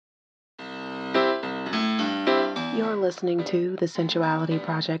You're listening to the Sensuality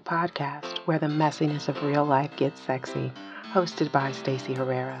Project podcast, where the messiness of real life gets sexy, hosted by Stacey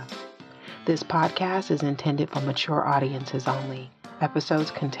Herrera. This podcast is intended for mature audiences only.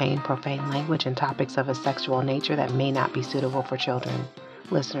 Episodes contain profane language and topics of a sexual nature that may not be suitable for children.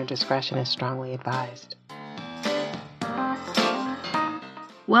 Listener discretion is strongly advised.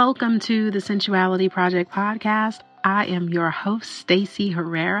 Welcome to the Sensuality Project podcast. I am your host, Stacey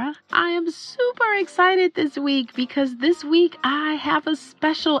Herrera. I am super excited this week because this week I have a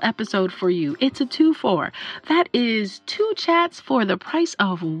special episode for you. It's a 2-for. That is 2 chats for the price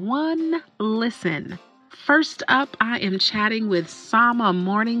of 1 listen. First up, I am chatting with Sama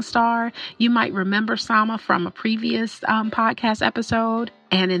Morningstar. You might remember Sama from a previous podcast episode.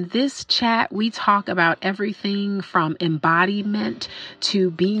 And in this chat, we talk about everything from embodiment to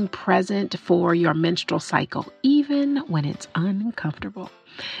being present for your menstrual cycle, even when it's uncomfortable.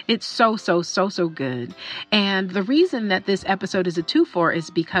 It's so good. And the reason that this episode is a 2-for is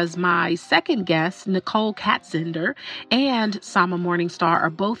because my second guest, Nicole Katzender, and Sama Morningstar are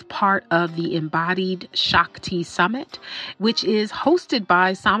both part of the Embodied Shakti Summit, which is hosted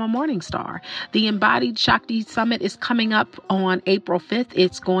by Sama Morningstar. The Embodied Shakti Summit is coming up on April 5th.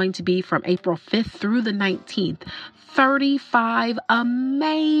 It's going to be from April 5th through the 19th. 35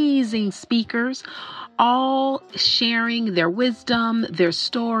 amazing speakers, all sharing their wisdom, their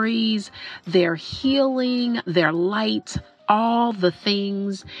stories, their healing, their light, all the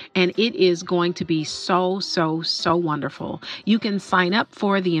things. And it is going to be so wonderful. You can sign up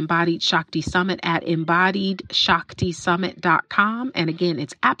for the Embodied Shakti Summit at embodiedshaktisummit.com. And again,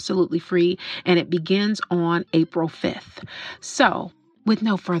 it's absolutely free and it begins on April 5th. So with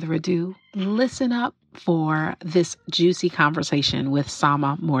no further ado, listen up for this juicy conversation with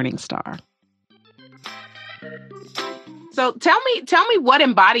Sama Morningstar. So tell me what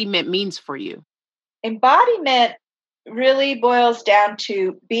embodiment means for you. Embodiment really boils down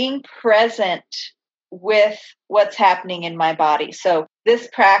to being present with what's happening in my body. So this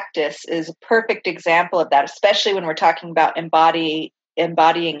practice is a perfect example of that, especially when we're talking about embodying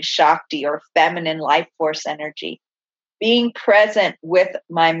Shakti or feminine life force energy. Being present with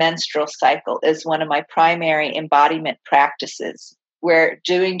my menstrual cycle is one of my primary embodiment practices. We're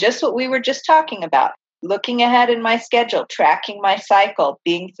doing just what we were just talking about, looking ahead in my schedule, tracking my cycle,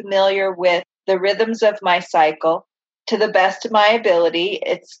 being familiar with the rhythms of my cycle to the best of my ability.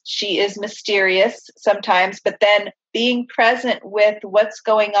 She is mysterious sometimes, but then being present with what's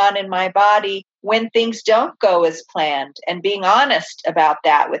going on in my body when things don't go as planned and being honest about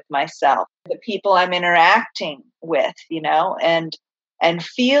that with myself, the people I'm interacting with, and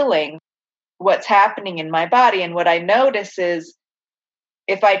feeling what's happening in my body. And what I notice is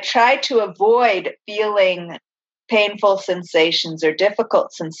if I try to avoid feeling painful sensations or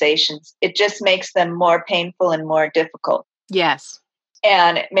difficult sensations, it just makes them more painful and more difficult. Yes.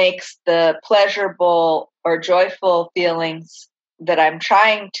 And it makes the pleasurable or joyful feelings that I'm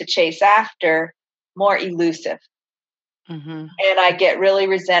trying to chase after more elusive. Mm-hmm. And I get really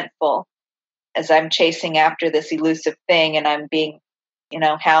resentful as I'm chasing after this elusive thing and I'm being,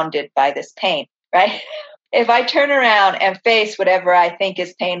 hounded by this pain, right? If I turn around and face whatever I think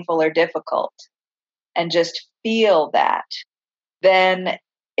is painful or difficult and just feel that, then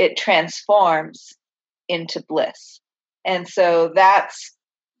it transforms into bliss. And so that's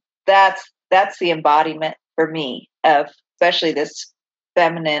the embodiment for me of especially this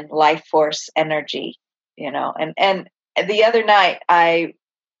feminine life force energy, and the other night I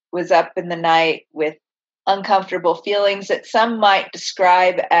was up in the night with uncomfortable feelings that some might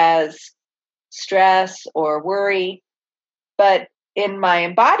describe as stress or worry. But in my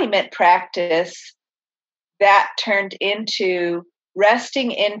embodiment practice, that turned into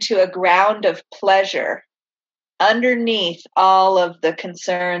resting into a ground of pleasure underneath all of the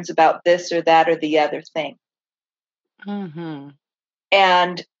concerns about this or that or the other thing. Mm-hmm.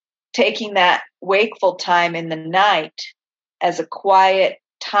 And taking that wakeful time in the night as a quiet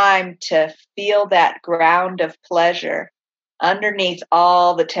time to feel that ground of pleasure underneath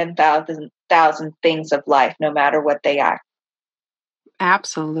all the 10,000 things of life, no matter what they are.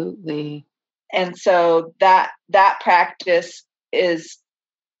 Absolutely. And so that practice is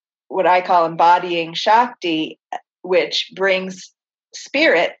what I call embodying Shakti, which brings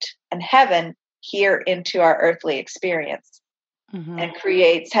spirit and heaven here into our earthly experience. Mm-hmm. And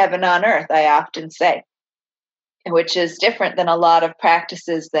creates heaven on earth, I often say, which is different than a lot of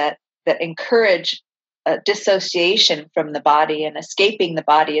practices that encourage dissociation from the body and escaping the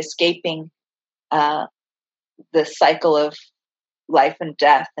body, escaping the cycle of life and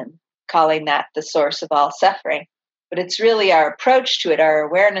death and calling that the source of all suffering. But it's really our approach to it, our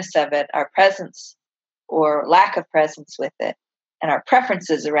awareness of it, our presence or lack of presence with it, and our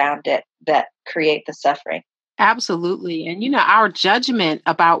preferences around it that create the suffering. Absolutely. And, our judgment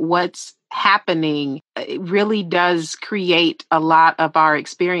about what's happening, it really does create a lot of our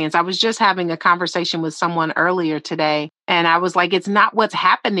experience. I was just having a conversation with someone earlier today, and I was like, it's not what's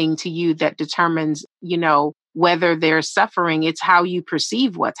happening to you that determines, whether there's suffering. It's how you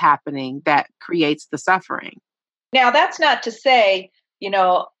perceive what's happening that creates the suffering. Now, that's not to say,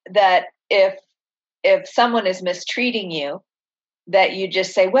 that if someone is mistreating you, that you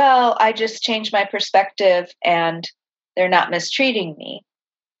just say, well, I just changed my perspective and they're not mistreating me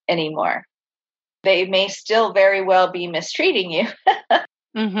anymore. They may still very well be mistreating you.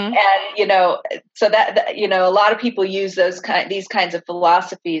 Mm-hmm. And, so that, a lot of people use these kinds of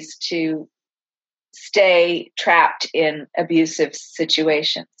philosophies to stay trapped in abusive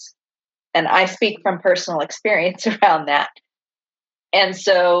situations. And I speak from personal experience around that. And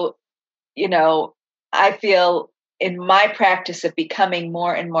so, I feel in my practice of becoming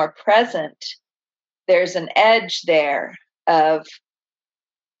more and more present, there's an edge there of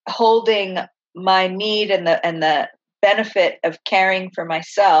holding my need and the benefit of caring for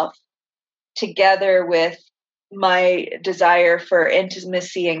myself together with my desire for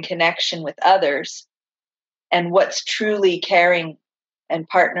intimacy and connection with others, and what's truly caring and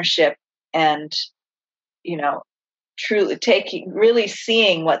partnership, and truly really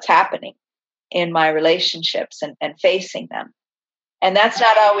seeing what's happening in my relationships and facing them. And that's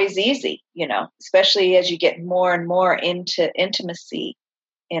not always easy, especially as you get more and more into intimacy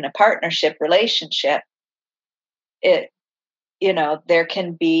in a partnership relationship. There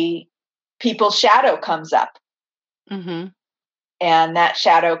can be people's shadow comes up. Mm-hmm. And that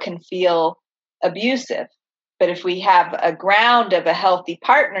shadow can feel abusive. But if we have a ground of a healthy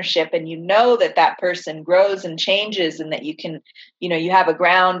partnership, and that person grows and changes, and that you can, you have a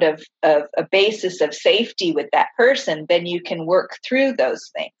ground of a basis of safety with that person, then you can work through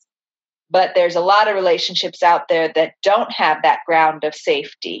those things. But there's a lot of relationships out there that don't have that ground of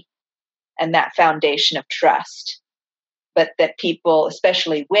safety and that foundation of trust, but that people,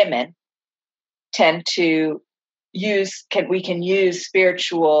 especially women, tend to we can use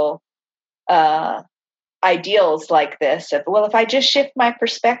spiritual ideals like this of, well, if I just shift my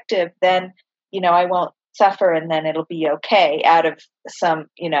perspective, then, I won't suffer, and then it'll be okay, out of some,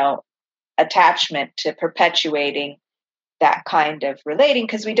 attachment to perpetuating that kind of relating,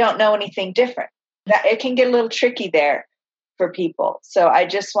 because we don't know anything different. That it can get a little tricky there for people. So I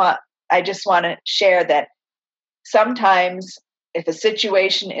just want to share that sometimes if a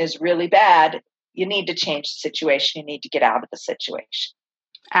situation is really bad, you need to change the situation. You need to get out of the situation.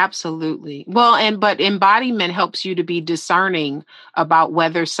 Absolutely. Well, but embodiment helps you to be discerning about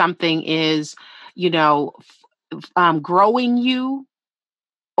whether something is, growing you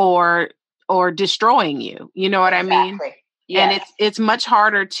or destroying you. You know what I mean? Yes. And it's much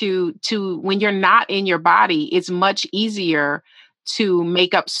harder to when you're not in your body, it's much easier to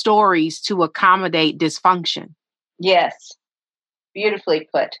make up stories to accommodate dysfunction. Yes. Beautifully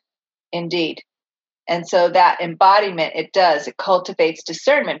put. Indeed. And so that embodiment, it cultivates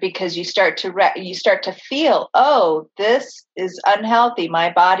discernment, because you start to feel, oh, this is unhealthy.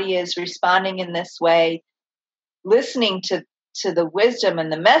 My body is responding in this way, listening to the wisdom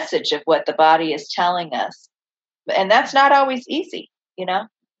and the message of what the body is telling us. And that's not always easy,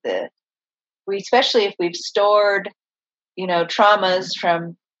 especially if we've stored, traumas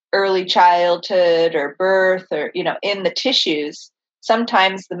from early childhood or birth, or, in the tissues.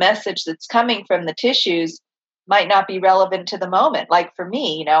 Sometimes the message that's coming from the tissues might not be relevant to the moment. Like for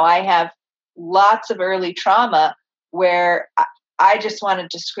me, I have lots of early trauma where I just wanted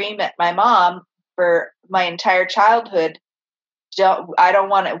to scream at my mom for my entire childhood.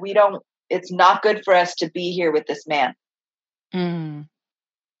 It's not good for us to be here with this man. Mm.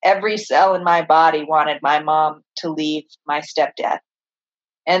 Every cell in my body wanted my mom to leave my stepdad.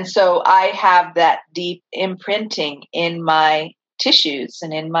 And so I have that deep imprinting in my tissues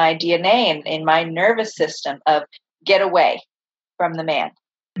and in my DNA and in my nervous system of get away from the man.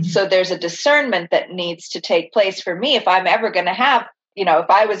 So there's a discernment that needs to take place for me. If I'm ever going to have, if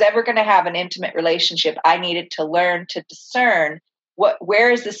I was ever going to have an intimate relationship, I needed to learn to discern where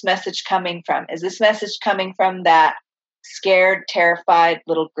is this message coming from? Is this message coming from that scared, terrified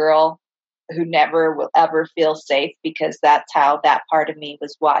little girl who never will ever feel safe, because that's how that part of me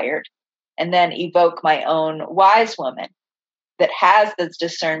was wired? And then evoke my own wise woman that has this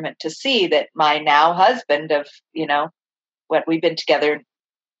discernment to see that my now husband of, what we've been together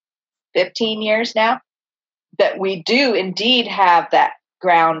 15 years now, that we do indeed have that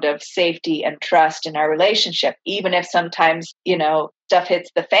ground of safety and trust in our relationship, even if sometimes, stuff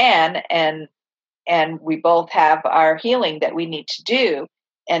hits the fan and and we both have our healing that we need to do.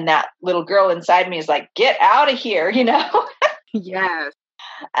 And that little girl inside me is like, get out of here, Yes.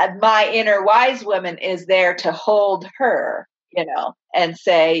 And my inner wise woman is there to hold her, and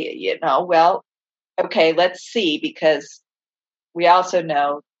say, well, okay, let's see, because we also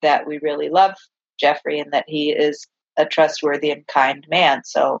know that we really love Jeffrey and that he is a trustworthy and kind man.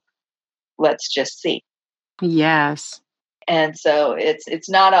 So let's just see. Yes. And so it's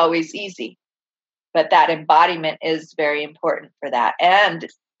not always easy, but that embodiment is very important for that. And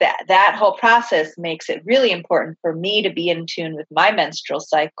that whole process makes it really important for me to be in tune with my menstrual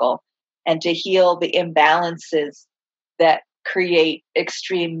cycle and to heal the imbalances that create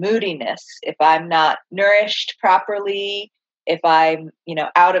extreme moodiness. If I'm not nourished properly, if I'm,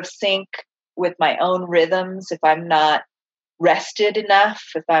 out of sync with my own rhythms, if I'm not rested enough,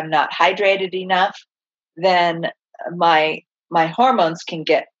 if I'm not hydrated enough, then my hormones can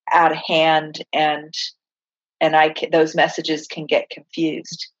get out of hand, and those messages can get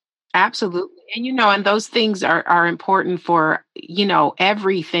confused. Absolutely. And, and those things are important for,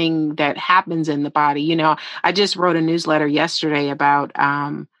 everything that happens in the body. I just wrote a newsletter yesterday about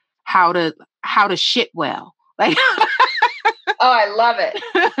how to shit well. Like, oh, I love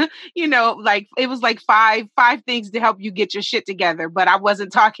it. Like it was like five things to help you get your shit together, but I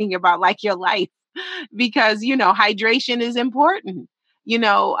wasn't talking about like your life because, hydration is important.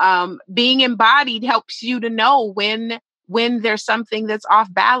 Being embodied helps you to know when there's something that's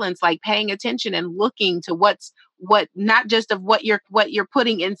off balance, like paying attention and looking to what not just of what you're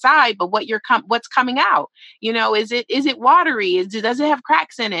putting inside, but what's coming out. Is it watery? Does it have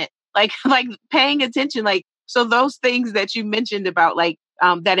cracks in it? Like paying attention, like, so those things that you mentioned about like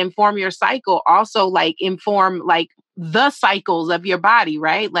that inform your cycle also like inform like the cycles of your body,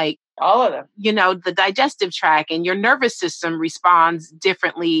 right? Like all of them. The digestive tract and your nervous system responds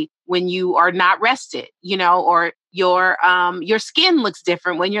differently when you are not rested, or your skin looks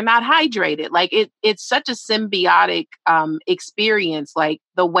different when you're not hydrated. Like it's such a symbiotic experience. Like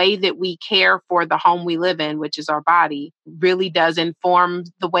the way that we care for the home we live in, which is our body, really does inform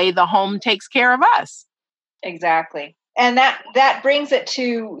the way the home takes care of us. Exactly. And that brings it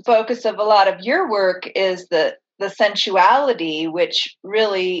to focus of a lot of your work is the sensuality, which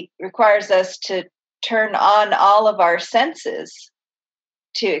really requires us to turn on all of our senses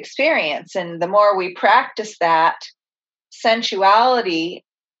to experience. And the more we practice that sensuality,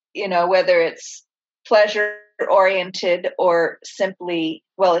 whether it's pleasure oriented or simply,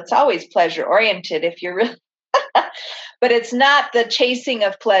 well, it's always pleasure oriented if you're really, but it's not the chasing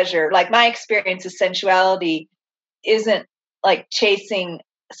of pleasure. Like my experience of sensuality isn't like chasing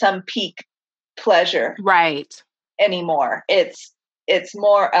some peak pleasure. Right. Anymore. It's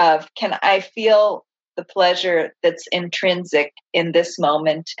more of, can I feel the pleasure that's intrinsic in this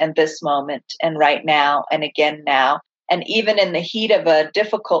moment and right now and again now, and even in the heat of a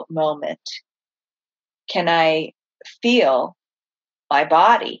difficult moment, can I feel my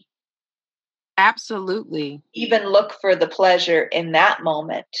body? Absolutely. Even look for the pleasure in that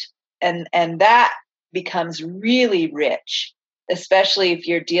moment, and that becomes really rich, especially if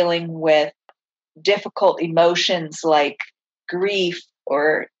you're dealing with difficult emotions like grief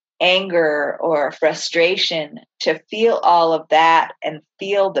or anger or frustration, to feel all of that and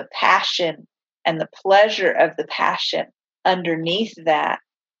feel the passion and the pleasure of the passion underneath that,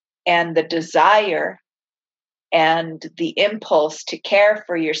 and the desire and the impulse to care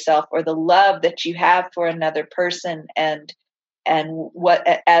for yourself, or the love that you have for another person, and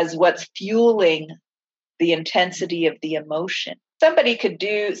what's fueling the intensity of the emotion. Somebody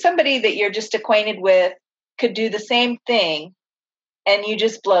that you're just acquainted with could do the same thing and you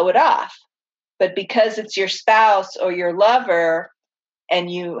just blow it off. But because it's your spouse or your lover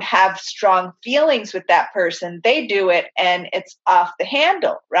and you have strong feelings with that person, they do it and it's off the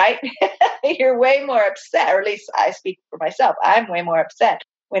handle, right? You're way more upset, or at least I speak for myself. I'm way more upset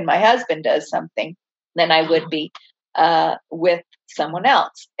when my husband does something than I would be with someone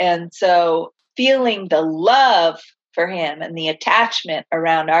else. And so feeling the love for him and the attachment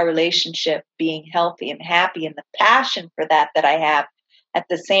around our relationship being healthy and happy, and the passion for that I have at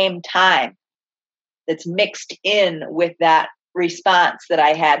the same time, that's mixed in with that response that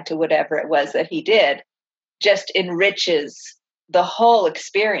I had to whatever it was that he did, just enriches the whole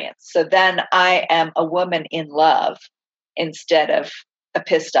experience. So then I am a woman in love instead of a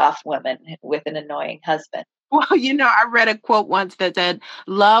pissed off woman with an annoying husband. Well, I read a quote once that said,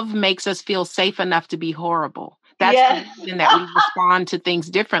 love makes us feel safe enough to be horrible. That's the Yeah. reason that we respond to things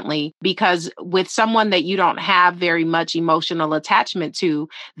differently, because with someone that you don't have very much emotional attachment to,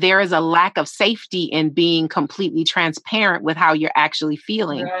 there is a lack of safety in being completely transparent with how you're actually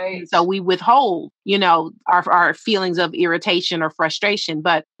feeling. Right. And so we withhold, our feelings of irritation or frustration.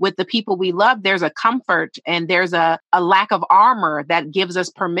 But with the people we love, there's a comfort and there's a lack of armor that gives us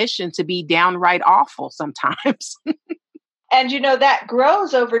permission to be downright awful sometimes. And, that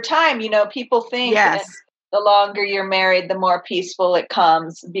grows over time. People think Yes. the longer you're married, the more peaceful it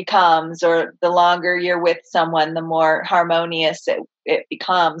becomes, or the longer you're with someone, the more harmonious it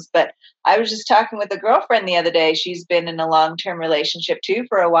becomes. But I was just talking with a girlfriend the other day. She's been in a long-term relationship too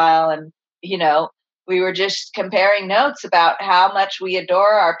for a while. And, we were just comparing notes about how much we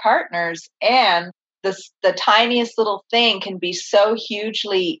adore our partners. And the tiniest little thing can be so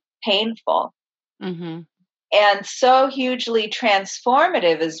hugely painful. Mm-hmm. And so hugely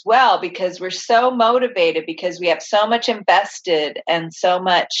transformative as well, because we're so motivated, because we have so much invested and so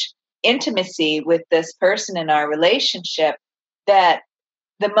much intimacy with this person in our relationship, that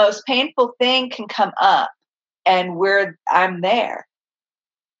the most painful thing can come up and I'm there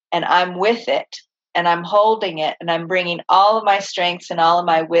and I'm with it and I'm holding it and I'm bringing all of my strengths and all of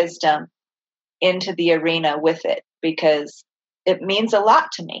my wisdom into the arena with it, because it means a lot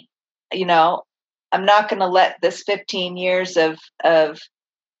to me. I'm not going to let this 15 years of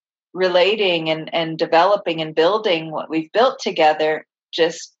relating and developing and building what we've built together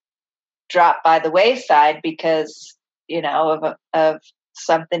just drop by the wayside because, of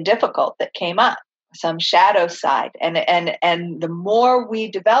something difficult that came up, some shadow side. And the more we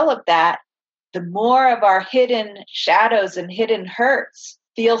develop that, the more of our hidden shadows and hidden hurts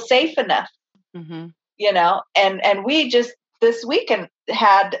feel safe enough, Mm-hmm. And we just this weekend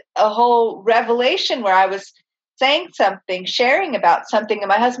had a whole revelation where I was sharing about something, and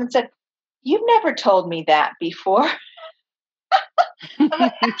my husband said, "You've never told me that before." I'm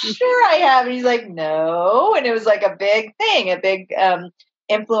like, "Sure I have." And he's like, "No." And it was like a big thing, a big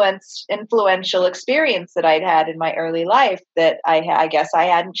influential experience that I'd had in my early life that I guess I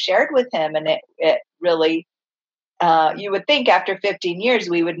hadn't shared with him. And it really, you would think after 15 years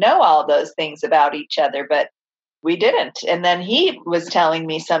we would know all those things about each other, but we didn't. And then he was telling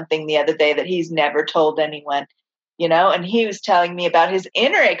me something the other day that he's never told anyone, and he was telling me about his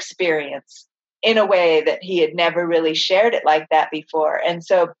inner experience in a way that he had never really shared it like that before. And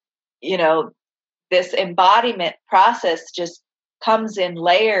so, this embodiment process just comes in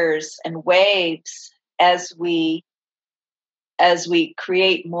layers and waves as we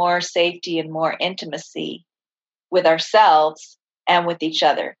create more safety and more intimacy with ourselves and with each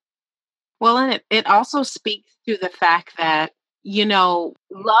other. Well, and it also speaks to the fact that,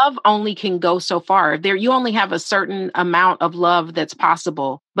 love only can go so far. You only have a certain amount of love that's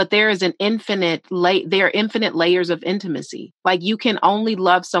possible, but there is there are infinite layers of intimacy. Like you can only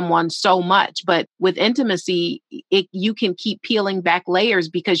love someone so much, but with intimacy, you can keep peeling back layers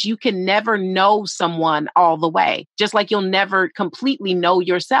because you can never know someone all the way. Just like you'll never completely know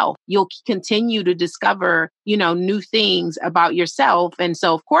yourself. You'll continue to discover, new things about yourself. And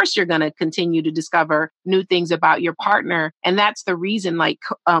so of course you're going to continue to discover new things about your partner. And that's the reason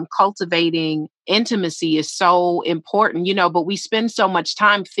cultivating intimacy is so important, but we spend so much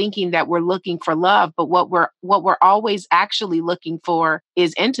time thinking that we're looking for love, but what we're always actually looking for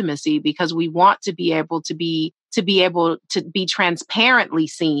is intimacy, because we want to be able to be transparently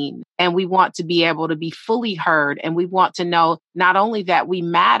seen, and we want to be able to be fully heard, and we want to know not only that we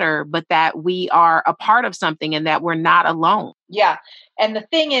matter, but that we are a part of something and that we're not alone. Yeah. And the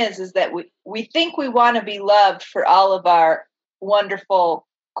thing is that we think we want to be loved for all of our wonderful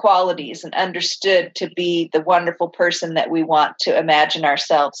qualities and understood to be the wonderful person that we want to imagine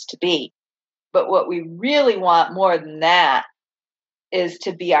ourselves to be. But what we really want more than that is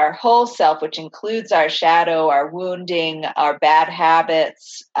to be our whole self, which includes our shadow, our wounding, our bad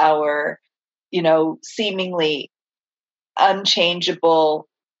habits, our, seemingly unchangeable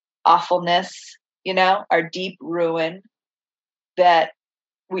awfulness, our deep ruin that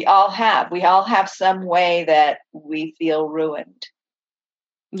we all have. We all have some way that we feel ruined.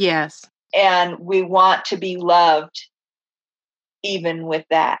 Yes. And we want to be loved even with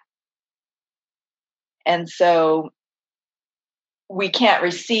that. And so we can't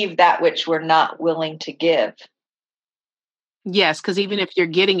receive that which we're not willing to give. Yes, because even if you're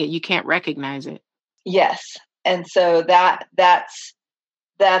getting it, you can't recognize it. Yes. And so that's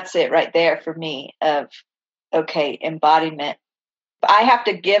it right there for me of, okay, embodiment. I have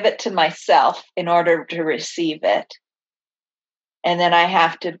to give it to myself in order to receive it. And then I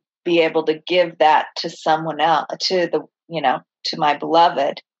have to be able to give that to someone else, to my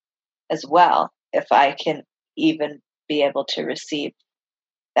beloved as well, if I can even be able to receive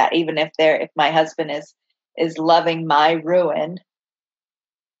that. Even if my husband is loving my ruin,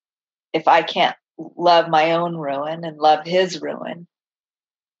 if I can't love my own ruin and love his ruin,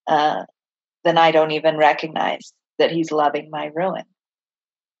 then I don't even recognize that he's loving my ruin.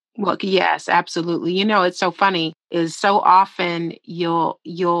 Well, yes, absolutely. It's so funny is so often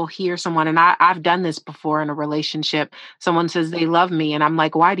you'll hear someone, and I've done this before in a relationship. Someone says they love me, and I'm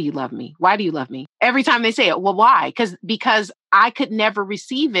like, why do you love me? Why do you love me? Every time they say it, well, why? Because I could never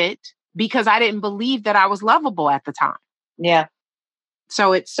receive it because I didn't believe that I was lovable at the time. Yeah.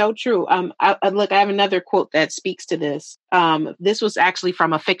 So it's so true. Look, I have another quote that speaks to this. This was actually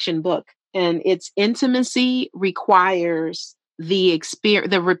from a fiction book, and it's intimacy requires the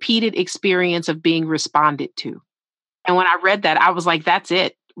repeated experience of being responded to. And when I read that, I was like, that's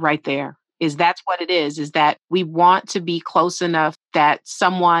it right there. That's what it is that we want to be close enough that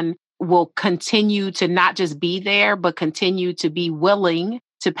someone will continue to not just be there, but continue to be willing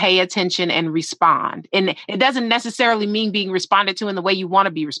to pay attention and respond. And it doesn't necessarily mean being responded to in the way you want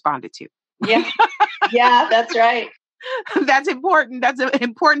to be responded to. Yeah. Yeah, that's right. That's important. That's an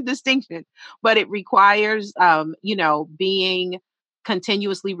important distinction, but it requires, being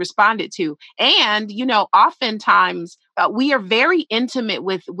continuously responded to. And, oftentimes we are very intimate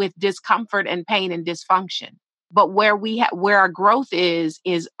with discomfort and pain and dysfunction. But where our growth is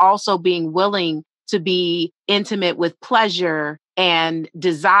also being willing to be intimate with pleasure and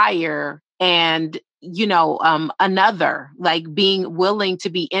desire and another, like being willing to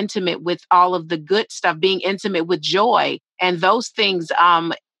be intimate with all of the good stuff, being intimate with joy and those things.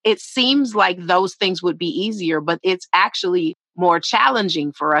 It seems like those things would be easier, but it's actually more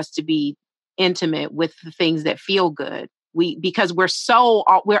challenging for us to be intimate with the things that feel good. Because we're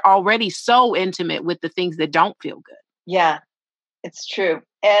already so intimate with the things that don't feel good. Yeah, it's true.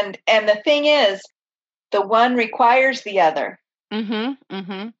 And the thing is, the one requires the other. Mm-hmm.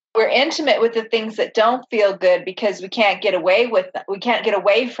 Mm-hmm. We're intimate with the things that don't feel good because we can't get away with them. We can't get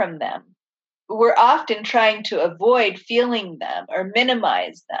away from them. We're often trying to avoid feeling them or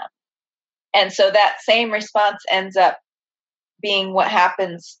minimize them. And so that same response ends up being what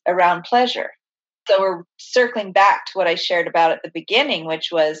happens around pleasure. So we're circling back to what I shared about at the beginning, which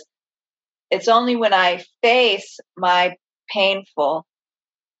was it's only when I face my painful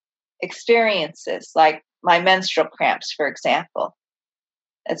experiences, like my menstrual cramps, for example.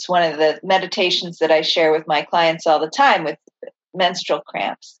 It's one of the meditations that I share with my clients all the time with menstrual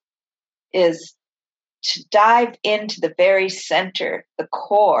cramps, is to dive into the very center, the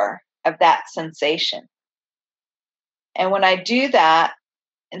core of that sensation. And when I do that,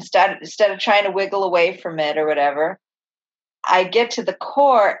 instead of trying to wiggle away from it or whatever, I get to the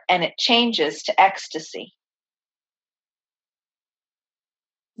core and it changes to ecstasy.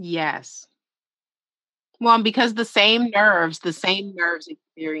 Yes. Well, because the same nerves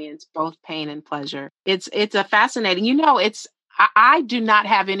experience both pain and pleasure. It's a fascinating, I do not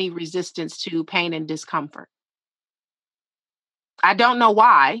have any resistance to pain and discomfort. I don't know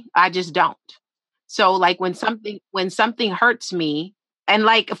why. I just don't. So like when something hurts me, and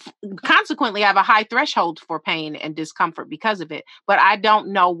consequently I have a high threshold for pain and discomfort because of it, but I don't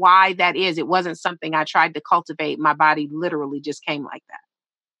know why that is. It wasn't something I tried to cultivate. My body literally just came like that.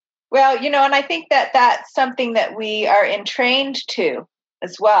 Well, and I think that that's something that we are entrained to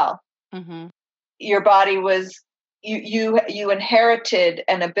as well. Mm-hmm. Your body was, you inherited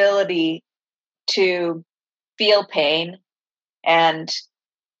an ability to feel pain and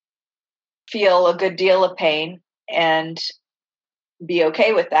feel a good deal of pain and be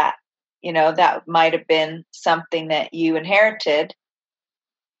okay with that. That might have been something that you inherited,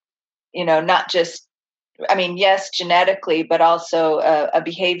 not just, yes, genetically, but also a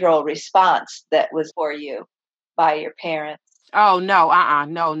behavioral response that was for you by your parents. Oh, no,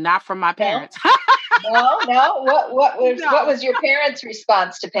 no, not from my parents. No. What No. was your parents'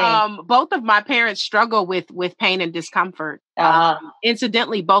 response to pain? Both of my parents struggle with pain and discomfort.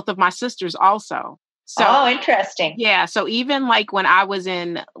 Incidentally, both of my sisters also. So, interesting. Yeah. So even like when I was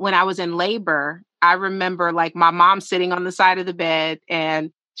in labor, I remember like my mom sitting on the side of the bed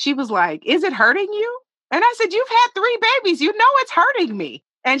and she was like, "Is it hurting you?" And I said, "You've had 3 babies. You know it's hurting me."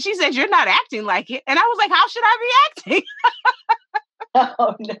 And she said, "You're not acting like it." And I was like, "How should I be acting?"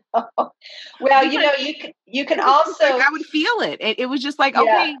 Oh no. Well, you can also, I would feel it. It was just like,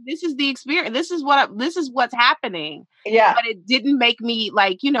 okay, this is the experience. This is what's happening. Yeah. But it didn't make me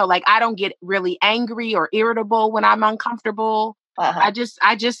like I don't get really angry or irritable when I'm uncomfortable. Uh-huh. I just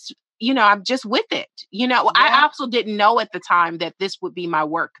I'm just with it. I also didn't know at the time that this would be my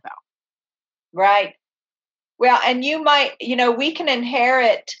work though. Right. Well, and you might, we can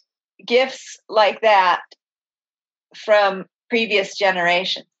inherit gifts like that from previous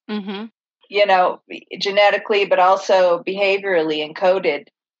generations, Mm-hmm. Genetically, but also behaviorally encoded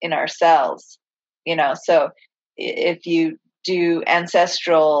in our cells. So if you do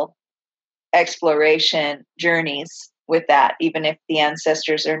ancestral exploration journeys with that, even if the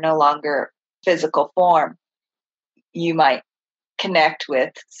ancestors are no longer physical form, you might connect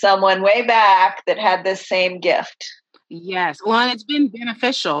with someone way back that had this same gift. Yes. Well, and it's been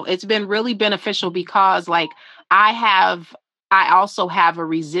beneficial. It's been really beneficial because I also have a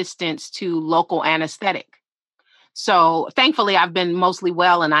resistance to local anesthetic. So thankfully I've been mostly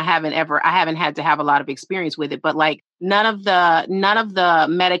well and I haven't had to have a lot of experience with it, but none of the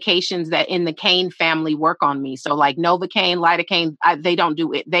medications that in the cane family work on me. So Novocaine, lidocaine, they don't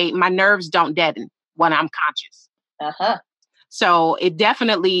do it. My nerves don't deaden when I'm conscious. Uh-huh. So it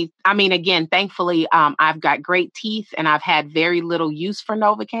definitely, again, thankfully, I've got great teeth and I've had very little use for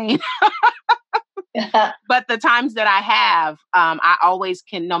Novocaine. But the times that I have, I always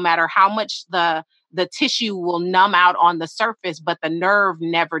can, no matter how much the tissue will numb out on the surface, but the nerve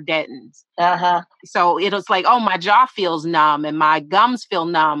never deadens. Uh-huh. So it was like, oh, my jaw feels numb and my gums feel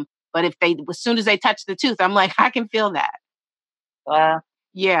numb. But as soon as they touch the tooth, I'm like, I can feel that. Wow.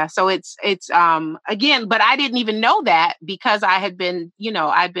 Yeah. So it's again, but I didn't even know that because I had been,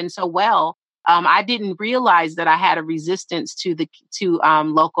 I'd been so well. I didn't realize that I had a resistance to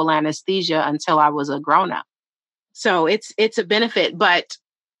local anesthesia until I was a grown up. So it's a benefit, but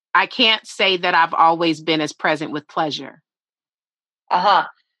I can't say that I've always been as present with pleasure. Uh-huh.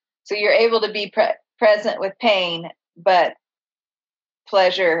 So you're able to be present with pain, but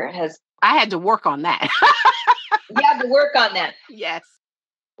pleasure has... I had to work on that. You had to work on that. Yes.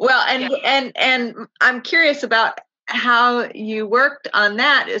 Well, and I'm curious about how you worked on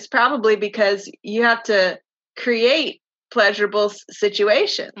that. Is probably because you have to create pleasurable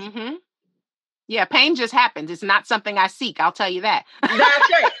situations. Mm-hmm. Yeah, pain just happens. It's not something I seek. I'll tell you that. That's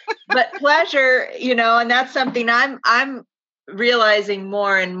right. But pleasure, and that's something I'm realizing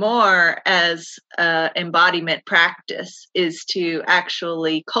more and more as embodiment practice is to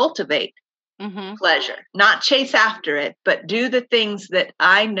actually cultivate pleasure, not chase after it, but do the things that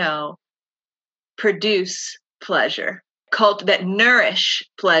I know produce pleasure, that nourish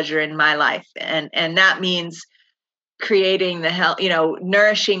pleasure in my life. And that means creating the health,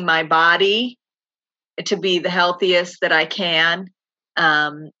 nourishing my body to be the healthiest that I can,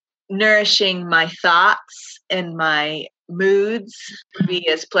 nourishing my thoughts and my moods to be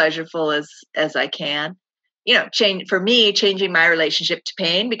as pleasurable as I can. Changing my relationship to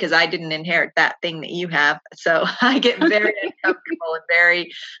pain, because I didn't inherit that thing that you have. So I get very uncomfortable and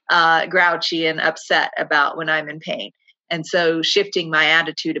very grouchy and upset about when I'm in pain. And so shifting my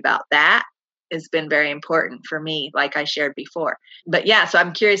attitude about that has been very important for me, like I shared before. But yeah, so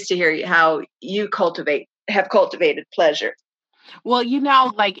I'm curious to hear how you have cultivated pleasure. Well,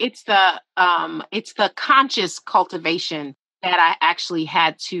 it's the conscious cultivation that I actually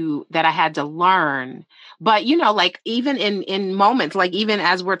had to learn. But even in moments, even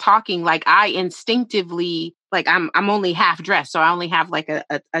as we're talking, I instinctively, I'm only half dressed, so I only have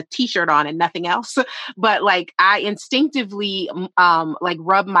a t-shirt on and nothing else. But I instinctively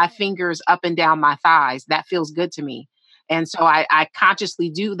rub my fingers up and down my thighs. That feels good to me. And so I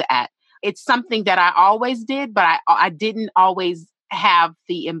consciously do that. It's something that I always did, but I didn't always have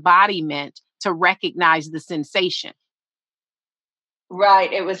the embodiment to recognize the sensation.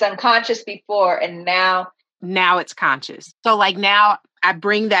 Right. It was unconscious before, and now it's conscious. So now I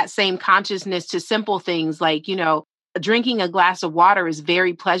bring that same consciousness to simple things drinking a glass of water is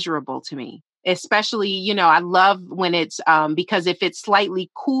very pleasurable to me. Especially, I love when it's because if it's slightly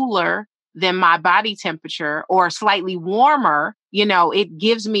cooler than my body temperature or slightly warmer, it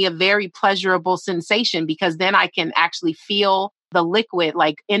gives me a very pleasurable sensation because then I can actually feel the liquid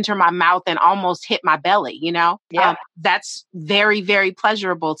enter my mouth and almost hit my belly, Yeah. That's very, very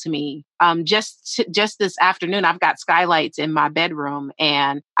pleasurable to me. Just this afternoon, I've got skylights in my bedroom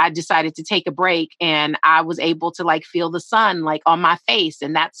and I decided to take a break and I was able to feel the sun on my face.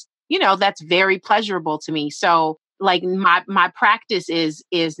 And that's very pleasurable to me. So my practice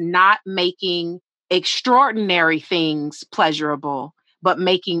is not making extraordinary things pleasurable, but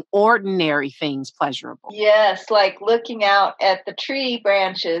making ordinary things pleasurable. Yes, like looking out at the tree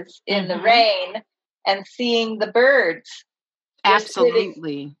branches in the rain and seeing the birds.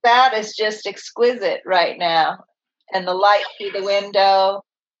 Absolutely. That is just exquisite right now. And the light through the window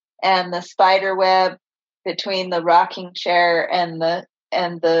and the spider web between the rocking chair and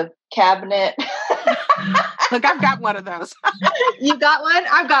the cabinet. Look, I've got one of those. You got one?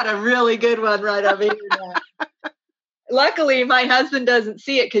 I've got a really good one right over here now. luckily, my husband doesn't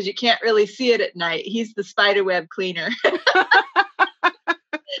see it because you can't really see it at night. He's the spiderweb cleaner.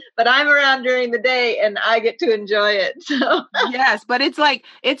 But I'm around during the day and I get to enjoy it. So Yes, but it's like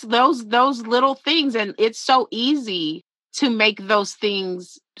it's those little things, and it's so easy to make those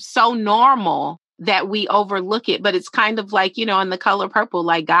things so normal that we overlook it. But it's kind of like, in the color purple,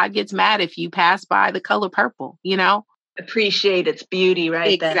 like God gets mad if you pass by the color purple, appreciate its beauty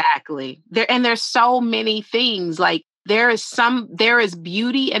right there. Exactly. There's so many things, like there is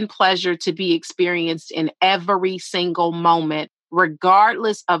beauty and pleasure to be experienced in every single moment,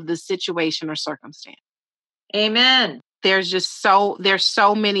 regardless of the situation or circumstance. Amen. There's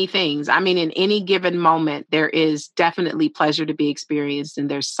so many things. I mean, in any given moment, there is definitely pleasure to be experienced,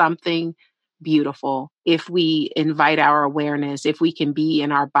 and there's something beautiful if we invite our awareness, if we can be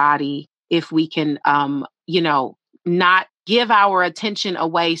in our body, if we can, not give our attention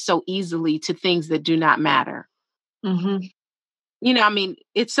away so easily to things that do not matter. Mm-hmm.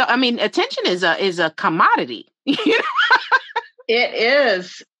 Attention is a commodity. It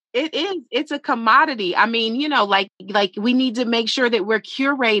is. It is. It's a commodity. I mean, like we need to make sure that we're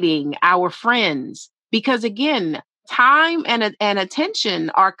curating our friends, because again, time and attention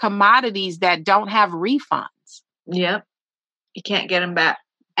are commodities that don't have refunds. Yep. You can't get them back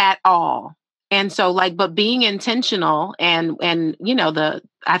at all. And so but being intentional and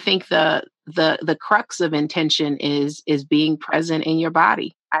I think the crux of intention is being present in your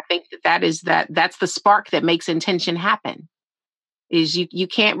body. I think that's the spark that makes intention happen. Is you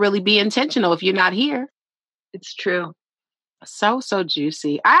can't really be intentional if you're not here. It's true. So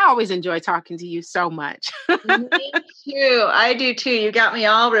juicy. I always enjoy talking to you so much. Me too. I do too. You got me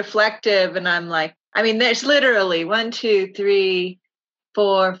all reflective, and I'm like, there's literally 1, 2, 3,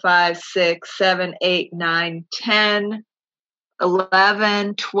 4, 5, 6, 7, 8, 9, 10,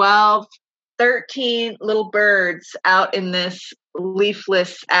 11, 12, 13 little birds out in this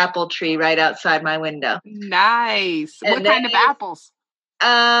leafless apple tree right outside my window. Nice. What kind of apples?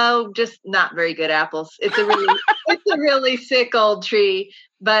 Oh, just not very good apples. It's a really sick old tree,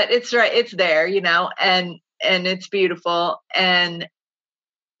 but it's right. It's there, and it's beautiful. And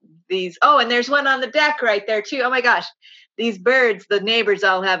and there's one on the deck right there too. Oh my gosh. These birds, the neighbors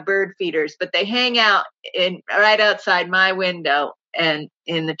all have bird feeders, but they hang out right outside my window and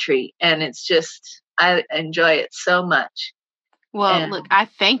in the tree. And it's just, I enjoy it so much. Well, look, I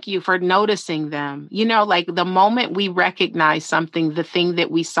thank you for noticing them. Like the moment we recognize something, the thing that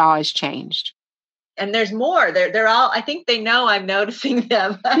we saw has changed. And there's more. They're all, I think they know I'm noticing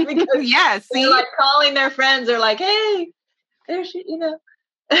them. Yes. They're like calling their friends. They're like, hey, there's,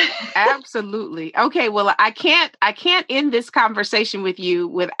 Absolutely. Okay. Well, I can't end this conversation with you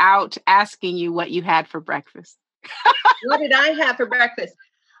without asking you what you had for breakfast. What did I have for breakfast?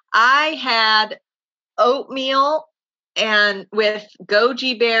 I had oatmeal and with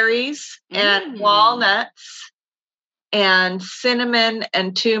goji berries and walnuts and cinnamon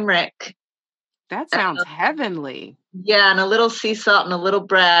and turmeric. That sounds heavenly. Yeah, and a little sea salt and a little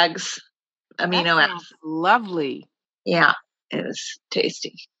Bragg's amino acids. Lovely. Yeah, it was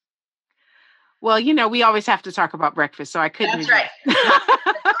tasty. Well, we always have to talk about breakfast, so I couldn't. That's right.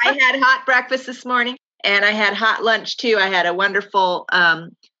 I had hot breakfast this morning, and I had hot lunch too. I had a wonderful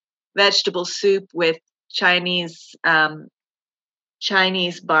vegetable soup with Chinese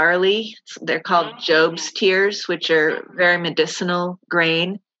barley. They're called Job's tears, which are very medicinal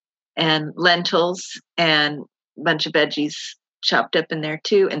grain, and lentils and a bunch of veggies chopped up in there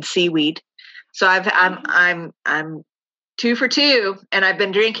too, and seaweed. So I'm 2 for 2, and I've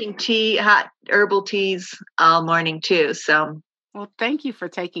been drinking hot herbal teas all morning too. So, well, thank you for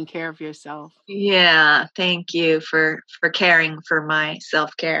taking care of yourself. Yeah, thank you for caring for my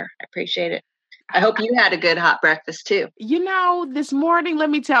self-care. I appreciate it. I hope you had a good hot breakfast too. This morning, let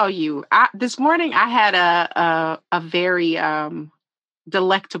me tell you, this morning I had a very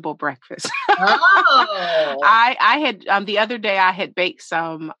delectable breakfast. Oh, I had the other day I had baked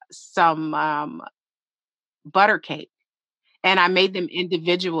some butter cake, and I made them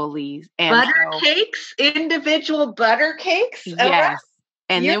individually. And individual butter cakes. Yes.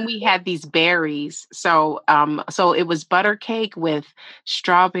 And then we had these berries. So it was butter cake with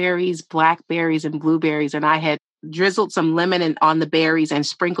strawberries, blackberries, and blueberries. And I had drizzled some lemon on the berries and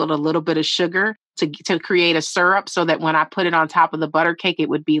sprinkled a little bit of sugar to create a syrup, so that when I put it on top of the butter cake, it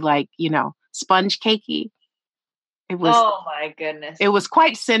would be like, sponge cakey. It was. Oh my goodness! It was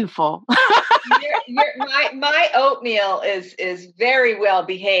quite sinful. My oatmeal is very well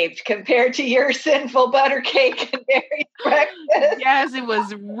behaved compared to your sinful butter cake and berries. breakfast. Yes, it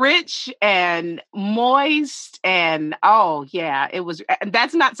was rich and moist, and oh yeah, it was.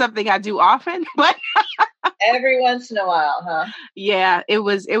 That's not something I do often, but Every once in a while, huh? yeah, it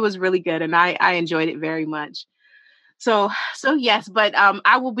was really good, and I enjoyed it very much. So yes, but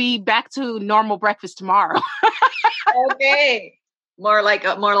I will be back to normal breakfast tomorrow. Okay. More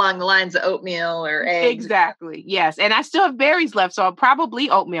along the lines of oatmeal or eggs. Exactly. Yes. And I still have berries left, so I'll probably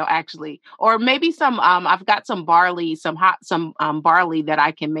oatmeal actually. Or maybe some I've got some barley, some barley that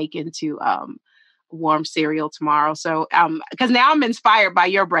I can make into warm cereal tomorrow. So because now I'm inspired by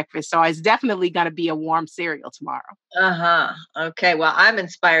your breakfast, so it's definitely gonna be a warm cereal tomorrow. Uh-huh. Okay. Well, I'm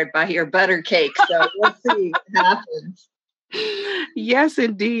inspired by your butter cake, so we'll see what happens. Yes,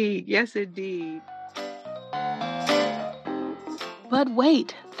 indeed. Yes, indeed. But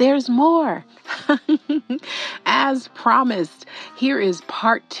wait, there's more. As promised, here is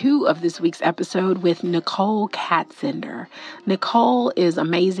part 2 of this week's episode with Nicole Katzender. Nicole is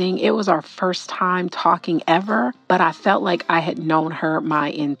amazing. It was our first time talking ever, but I felt like I had known her my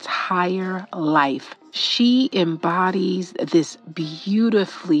entire life. She embodies this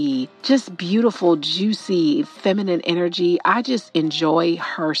beautiful, juicy, feminine energy. I just enjoy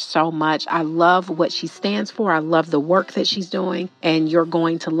her so much. I love what she stands for. I love the work that she's doing, and you're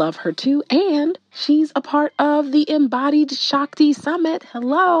going to love her too. And she's a part of the Embodied Shakti Summit.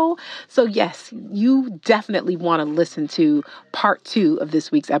 Hello. So yes, you definitely want to listen to part 2 of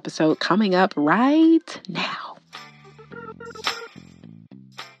this week's episode coming up right now.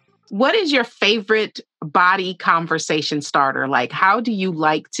 What is your favorite body conversation starter? Like, how do you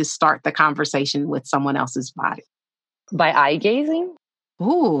like to start the conversation with someone else's body? By eye gazing?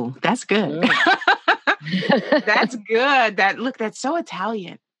 Ooh, that's good. That's good. That's so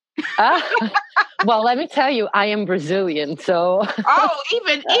Italian. Well, let me tell you, I am Brazilian, so. Oh,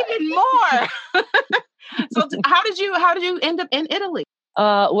 even more. So how did you end up in Italy?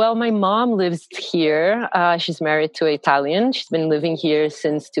 Well, my mom lives here. She's married to an Italian. She's been living here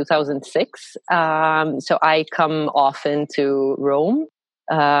since 2006. So I come often to Rome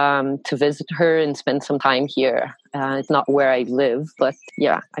to visit her and spend some time here. It's not where I live, but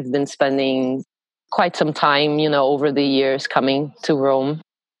yeah, I've been spending quite some time, over the years coming to Rome.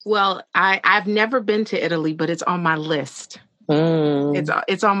 Well, I've never been to Italy, but it's on my list.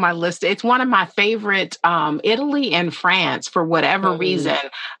 It's on my list. It's one of my favorite, Italy and France. For whatever reason,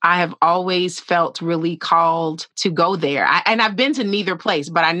 I have always felt really called to go there. And I've been to neither place,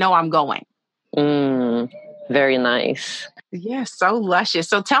 but I know I'm going. Very nice. Yes, so luscious.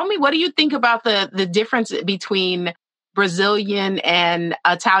 So tell me, what do you think about the difference between Brazilian and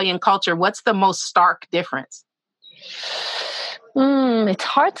Italian culture? What's the most stark difference? It's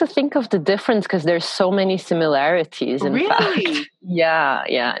hard to think of the difference because there's so many similarities. In fact,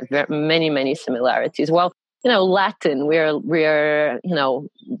 yeah, many similarities. Well, Latin, we're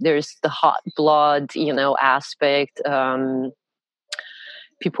there's the hot blood, aspect.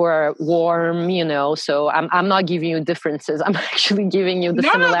 People are warm, so I'm not giving you differences. I'm actually giving you the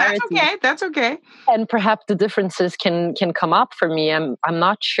similarities. No, that's okay. And perhaps the differences can come up for me. I'm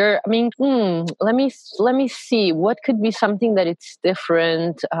not sure. I mean, let me see. What could be something that it's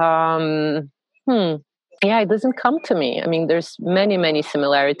different? Yeah, it doesn't come to me. I mean, there's many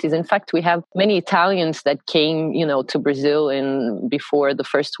similarities. In fact, we have many Italians that came, to Brazil before the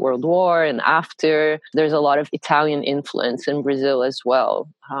First World War and after. There's a lot of Italian influence in Brazil as well.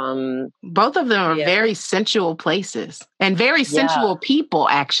 Both of them are very sensual places and very sensual people,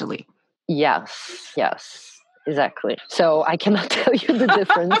 actually. Yes, exactly. So I cannot tell you the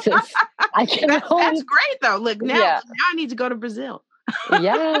differences. That's great, though. Look, now I need to go to Brazil.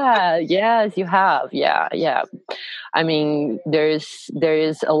 Yes, you have. Yeah. I mean, there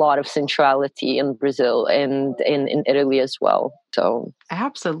is a lot of sensuality in Brazil and in Italy as well. So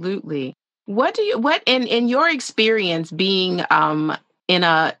absolutely. What in your experience being in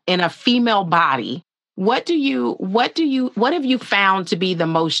a female body, what have you found to be the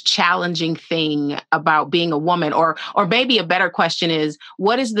most challenging thing about being a woman? Or maybe a better question is,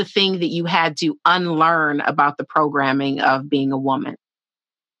 what is the thing that you had to unlearn about the programming of being a woman?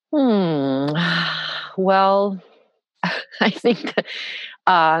 Well, I think,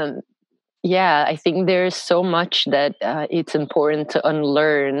 I think there's so much that it's important to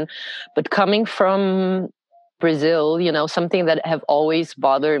unlearn. But coming from Brazil, something that have always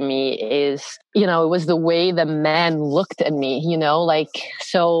bothered me is, it was the way the men looked at me,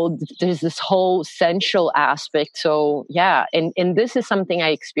 so there's this whole sensual aspect. So yeah, and this is something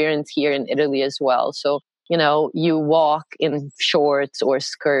I experienced here in Italy as well. So you walk in shorts or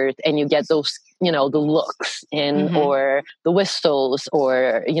skirt and you get those the looks and or the whistles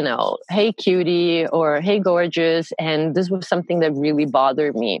or, hey cutie or hey gorgeous. And this was something that really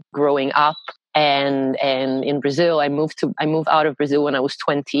bothered me growing up. And in Brazil, I moved out of Brazil when I was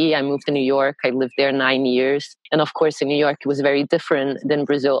 20. I moved to New York. I lived there 9 years. And of course, in New York, it was very different than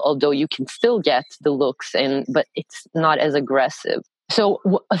Brazil, although you can still get the looks, but it's not as aggressive. So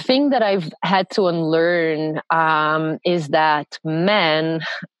a thing that I've had to unlearn is that men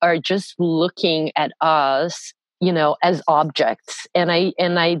are just looking at us, as objects. And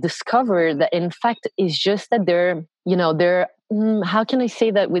I discovered that, in fact, it's just that they're how can I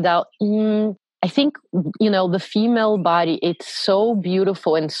say that without... I think, the female body, it's so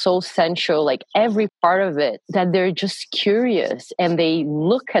beautiful and so sensual, like every part of it, that they're just curious and they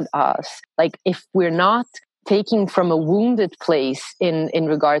look at us. Like if we're not taking from a wounded place in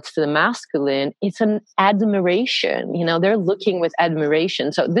regards to the masculine, it's an admiration. They're looking with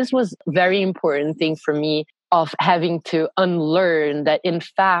admiration. So this was a very important thing for me of having to unlearn that, in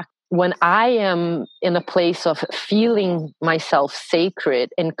fact, when I am in a place of feeling myself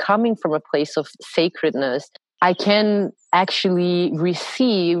sacred and coming from a place of sacredness, I can actually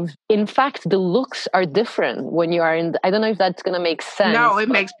receive. In fact, the looks are different when you are in. I don't know if that's going to make sense. No, it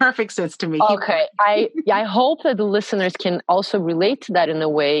makes perfect sense to me. Okay. I hope that the listeners can also relate to that in a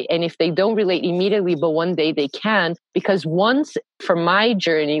way. And if they don't relate immediately, but one day they can, because from my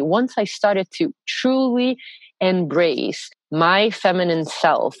journey, once I started to truly embrace my feminine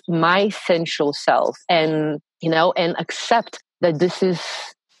self, my sensual self, and accept that this is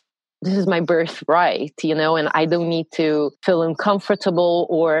my birthright, and I don't need to feel uncomfortable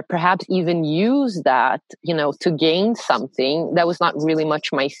or perhaps even use that, to gain something. That was not really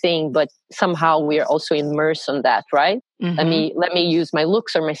much my thing, but somehow we are also immersed on that, right? Let me use my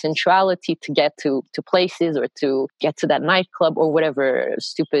looks or my sensuality to get to places or to get to that nightclub or whatever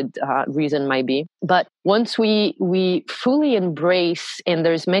stupid reason might be. But once we fully embrace, and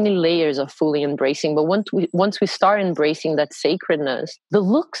there's many layers of fully embracing, but once we start embracing that sacredness, the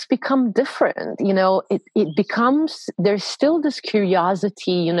looks become different. It becomes, there's still this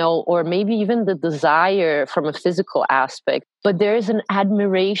curiosity, or maybe even the desire from a physical aspect, but there is an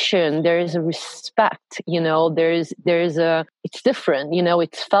admiration, there is a respect, it's different,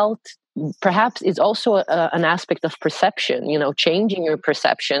 it's felt. Perhaps it's also an aspect of perception, changing your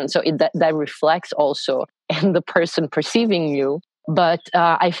perception. So that reflects also in the person perceiving you. But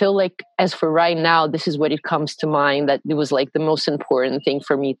I feel like, as for right now, this is what it comes to mind, that it was like the most important thing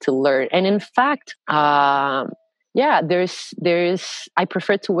for me to learn. And in fact, there's I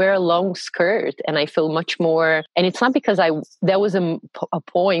prefer to wear a long skirt, and I feel much more. And it's not because that was a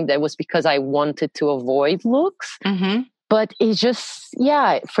point, that was because I wanted to avoid looks. But it's just,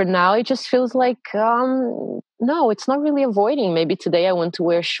 for now, it just feels like, no, it's not really avoiding. Maybe today I want to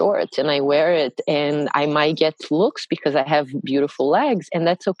wear shorts and I wear it, and I might get looks because I have beautiful legs, and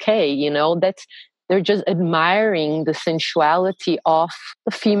that's okay. They're just admiring the sensuality of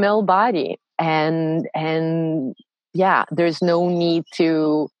the female body. And there's no need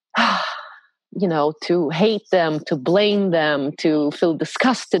to, to hate them, to blame them, to feel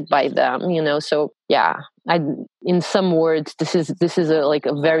disgusted by them, So in some words, this is a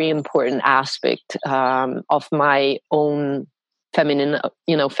very important aspect of my own feminine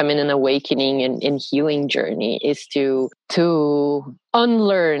awakening and healing journey, is to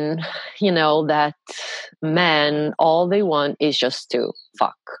unlearn, that men, all they want is just to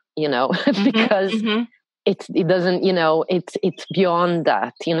fuck, because it doesn't, it's beyond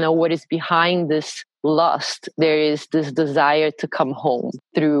that. What is behind this lust? There is this desire to come home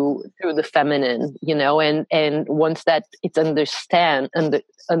through the feminine, and once that it's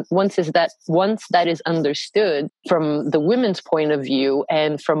once that is understood from the women's point of view,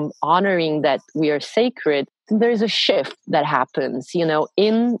 and from honoring that we are sacred, there's a shift that happens,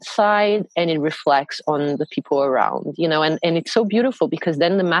 inside, and it reflects on the people around, and it's so beautiful, because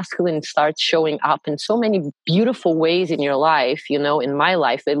then the masculine starts showing up in so many beautiful ways in your life, in my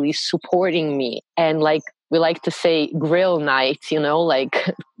life, at least, supporting me. And like we like to say, grill nights, like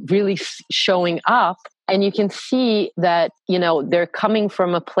really showing up. And you can see that, they're coming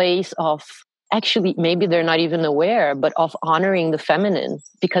from a place of, actually, maybe they're not even aware, but of honoring the feminine,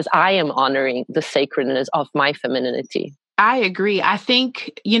 because I am honoring the sacredness of my femininity. I agree. I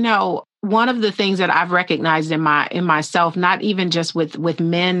think, one of the things that I've recognized in myself, not even just with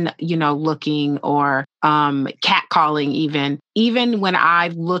men, looking or catcalling, even when I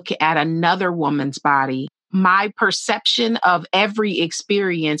look at another woman's body, my perception of every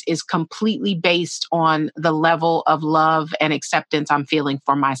experience is completely based on the level of love and acceptance I'm feeling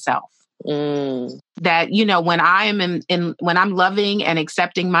for myself. That, you know, when I am when I'm loving and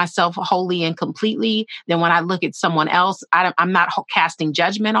accepting myself wholly and completely, then when I look at someone else, I'm not casting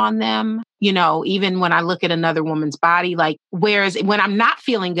judgment on them. You know, even when I look at another woman's body, like, whereas when I'm not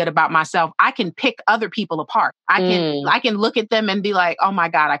feeling good about myself, I can pick other people apart. I can look at them and be like, oh my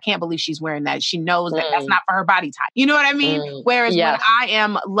God, I can't believe she's wearing that. She knows that that's not for her body type. You know what I mean? Whereas when I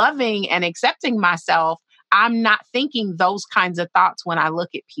am loving and accepting myself, I'm not thinking those kinds of thoughts when I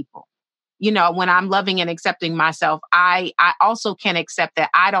look at people. You know, when I'm loving and accepting myself, I also can accept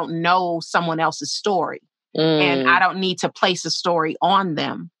that I don't know someone else's story and I don't need to place a story on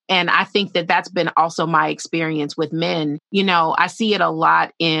them. And I think that that's been also my experience with men. You know, I see it a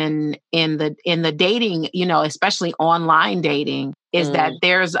lot in the dating, you know, especially online dating, is that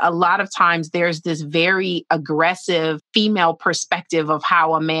there's a lot of times there's this very aggressive female perspective of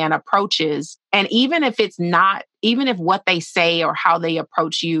how a man approaches. And even if what they say or how they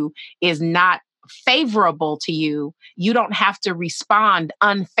approach you is not favorable to you, you don't have to respond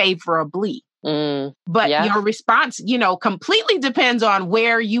unfavorably. But your response, you know, completely depends on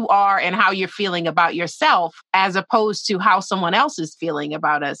where you are and how you're feeling about yourself, as opposed to how someone else is feeling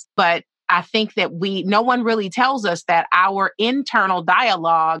about us. But I think that no one really tells us that our internal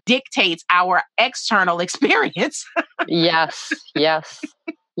dialogue dictates our external experience. Yes. Yeah.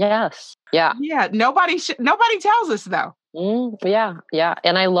 Yeah. Nobody tells us though. Yeah.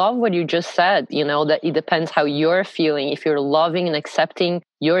 And I love what you just said, you know, that it depends how you're feeling. If you're loving and accepting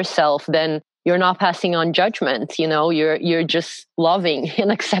yourself, then you're not passing on judgment, you know, you're just loving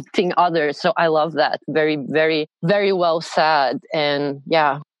and accepting others. So I love that. Very, very, very well said. And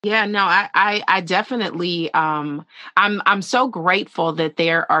yeah. Yeah, no, I definitely, I'm so grateful that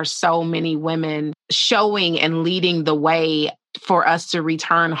there are so many women showing and leading the way for us to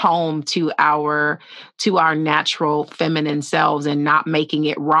return home to our natural feminine selves and not making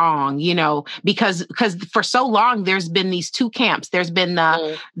it wrong, you know, because for so long there's been these two camps. There's been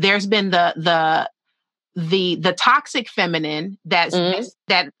the toxic feminine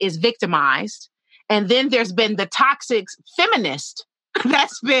that is victimized, and then there's been the toxic feminist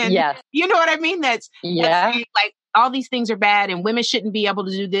that's been, you know what I mean? That's saying, like, all these things are bad and women shouldn't be able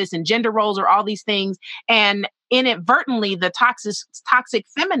to do this and gender roles are all these things. And inadvertently, the toxic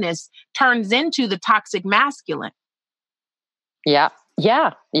feminist turns into the toxic masculine. Yes.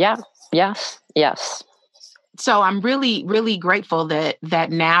 So I'm really, really grateful that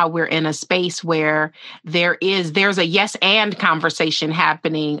now we're in a space where there's a yes and conversation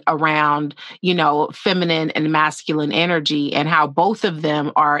happening around, you know, feminine and masculine energy and how both of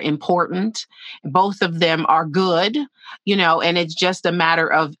them are important. Both of them are good, you know, and it's just a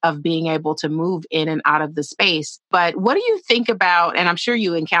matter of being able to move in and out of the space. But what do you think about, and I'm sure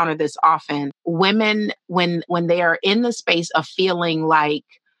you encounter this often, women when they are in the space of feeling like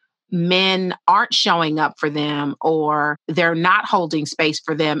men aren't showing up for them or they're not holding space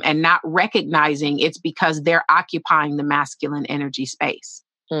for them and not recognizing it's because they're occupying the masculine energy space?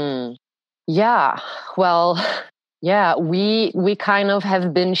 Yeah. Well, yeah, we kind of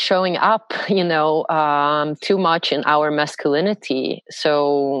have been showing up, you know, too much in our masculinity.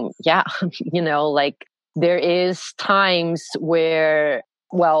 So yeah, you know, like there is times where,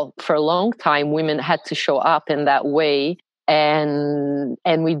 well, for a long time, women had to show up in that way. And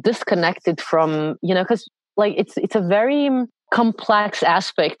we disconnected from, you know, because like it's a very complex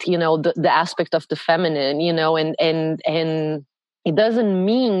aspect, you know, the aspect of the feminine, you know, and it doesn't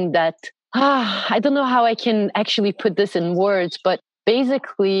mean that I don't know how I can actually put this in words, but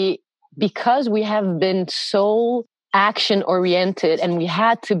basically because we have been so action oriented and we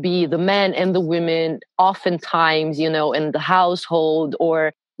had to be the men and the women oftentimes, you know, in the household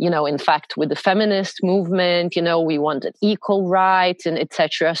or, you know, in fact, with the feminist movement, you know, we wanted equal rights and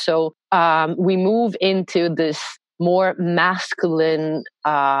etc. So we move into this more masculine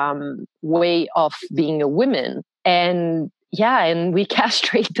way of being a woman. And yeah, and we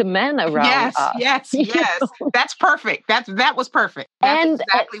castrate the men around us. Yes. That's perfect. That was perfect. That's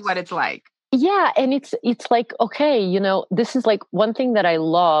exactly what it's like. Yeah, and it's like, okay, you know, this is like one thing that I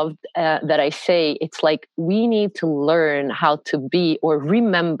loved that I say, it's like we need to learn how to be or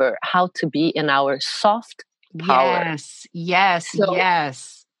remember how to be in our soft power. Yes.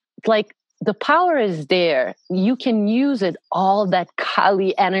 Like the power is there. You can use it, all that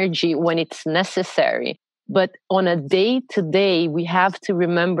Kali energy when it's necessary. But on a day-to-day, we have to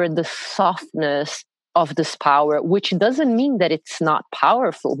remember the softness of this power, which doesn't mean that it's not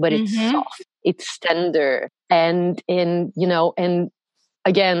powerful, but it's soft, it's tender. And you know, and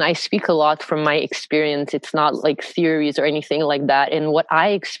again, I speak a lot from my experience. It's not like theories or anything like that. And what I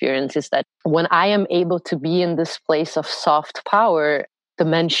experience is that when I am able to be in this place of soft power, the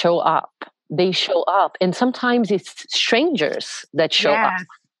men show up. They show up. And sometimes it's strangers that show up.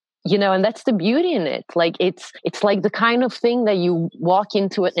 And that's the beauty in it. Like it's like the kind of thing that you walk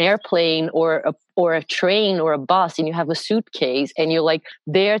into an airplane or a train or a bus, and you have a suitcase, and you're like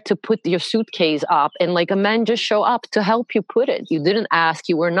there to put your suitcase up, and like a man just show up to help you put it. You didn't ask,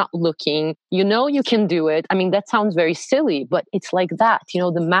 you were not looking, you can do it. I mean, that sounds very silly, but it's like that.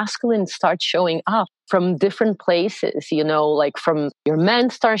 The masculine starts showing up from different places, like from your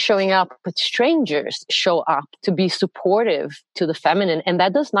men start showing up, but strangers show up to be supportive to the feminine. And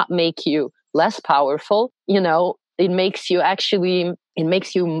that does not make you less powerful. It makes you,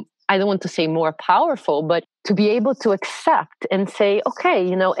 I don't want to say more powerful, but to be able to accept and say,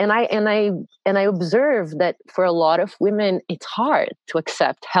 okay, and I observe that for a lot of women, it's hard to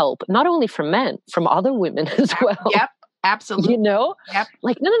accept help, not only from men, from other women as well. Yep. Absolutely. Yep.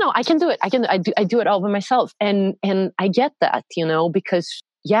 Like, no, I can do it. I do it all by myself. And I get that, because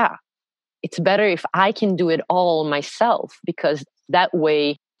it's better if I can do it all myself, because that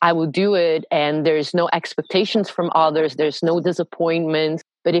way I will do it and there's no expectations from others. There's no disappointment.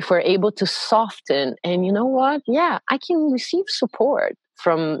 But if we're able to soften and I can receive support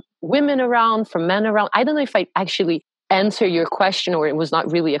from women around, from men around. I don't know if I actually answer your question, or it was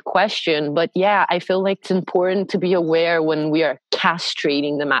not really a question, but I feel like it's important to be aware when we are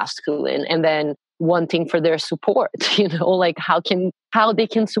castrating the masculine and then wanting for their support, like how they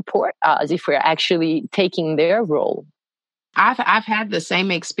can support us if we're actually taking their role. I've had the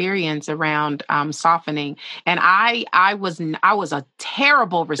same experience around softening, and I was a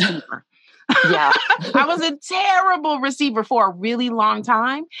terrible receiver. Yeah. I was a terrible receiver for a really long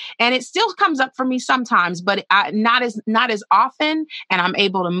time, and it still comes up for me sometimes, but not as often, and I'm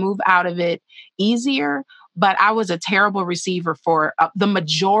able to move out of it easier. But I was a terrible receiver for the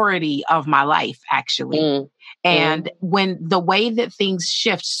majority of my life, actually. And when the way that things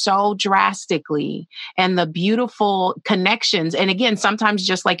shift so drastically and the beautiful connections, and again, sometimes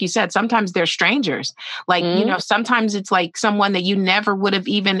just like you said, sometimes they're strangers. Like, sometimes it's like someone that you never would have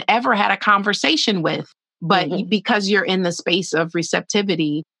even ever had a conversation with. But because you're in the space of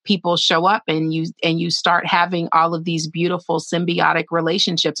receptivity, people show up and you start having all of these beautiful symbiotic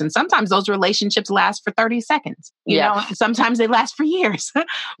relationships. And sometimes those relationships last for 30 seconds. You know, sometimes they last for years.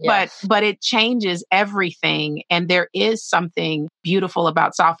 But it changes everything. And there is something beautiful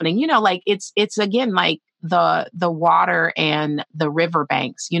about softening. Like it's again like the water and the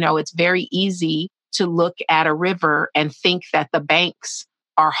riverbanks. It's very easy to look at a river and think that the banks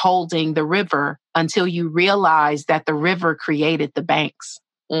are holding the river until you realize that the river created the banks.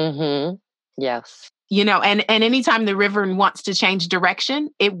 Mm-hmm. Yes. And anytime the river wants to change direction,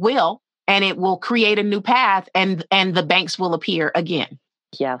 it will, and it will create a new path, and the banks will appear again.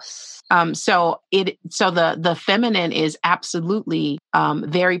 Yes. So the feminine is absolutely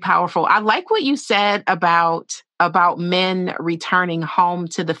very powerful. I like what you said about men returning home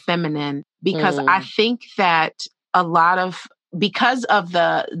to the feminine, because I think that a lot of, because of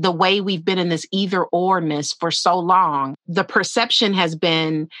the way we've been in this either or-ness for so long, the perception has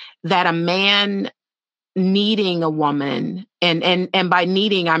been that a man needing a woman, and by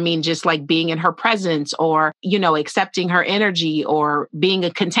needing, I mean just like being in her presence, or, accepting her energy, or being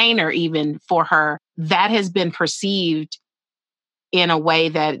a container even for her, that has been perceived in a way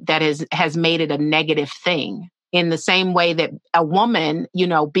that has made it a negative thing. In the same way that a woman,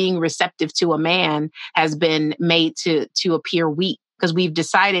 being receptive to a man has been made to appear weak, because we've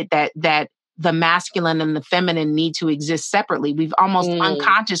decided that the masculine and the feminine need to exist separately. We've almost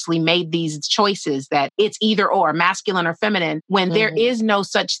unconsciously made these choices that it's either or, masculine or feminine, when there is no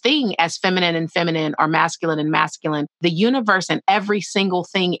such thing as feminine and feminine, or masculine and masculine. The universe and every single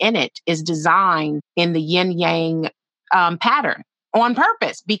thing in it is designed in the yin yang pattern on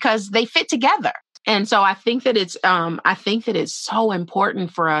purpose, because they fit together. And so I think that it's so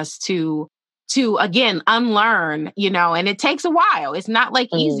important for us to again unlearn, and it takes a while. It's not like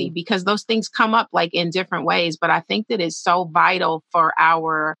easy, because those things come up like in different ways. But I think that it's so vital for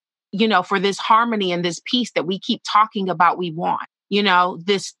our, for this harmony and this peace that we keep talking about we want.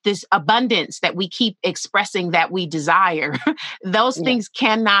 This abundance that we keep expressing that we desire. Those things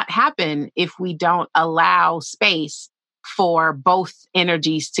cannot happen if we don't allow space for both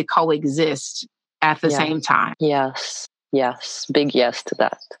energies to coexist at the same time. Yes. Big yes to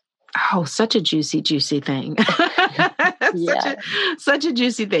that. Oh, such a juicy thing. Such a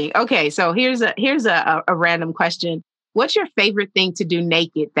juicy thing. Okay, so here's a random question. What's your favorite thing to do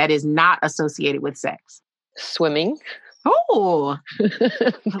naked that is not associated with sex? Swimming. Oh,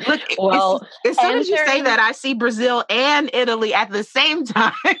 look! Well, as soon as you say that, I see Brazil and Italy at the same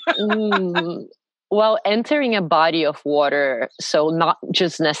time. Well, entering a body of water, so not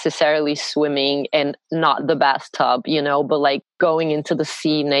just necessarily swimming and not the bathtub, but like going into the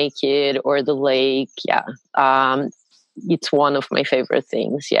sea naked or the lake. Yeah. It's one of my favorite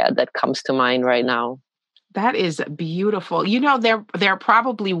things. Yeah. That comes to mind right now. That is beautiful. There are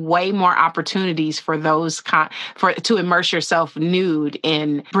probably way more opportunities for to immerse yourself nude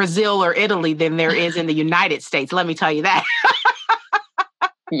in Brazil or Italy than there is in the United States. Let me tell you that.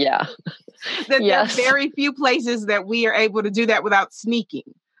 Yeah. That Yes. There are very few places that we are able to do that without sneaking.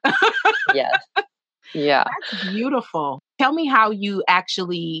 Yes. Yeah. That's beautiful. Tell me how you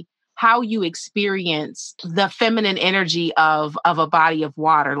experience the feminine energy of a body of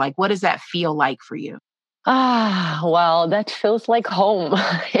water. Like, what does that feel like for you? Well, that feels like home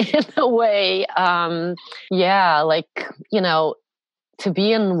in a way. Yeah, like, to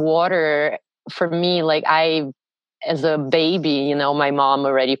be in water for me, like as a baby, my mom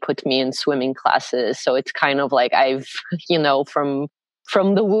already put me in swimming classes. So it's kind of like I've,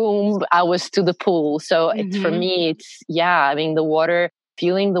 from the womb, I was to the pool. So it's, for me, it's, I mean, the water,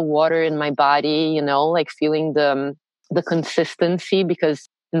 feeling the water in my body, like feeling the consistency, because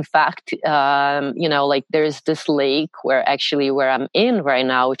in fact, like there's this lake where I'm in right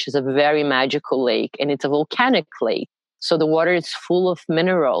now, which is a very magical lake, and it's a volcanic lake. So the water is full of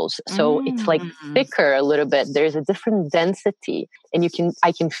minerals. So it's like thicker a little bit. There's a different density, and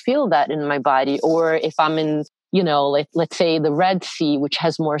I can feel that in my body. Or if I'm in, let's say the Red Sea, which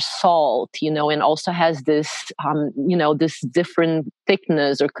has more salt, and also has this, this different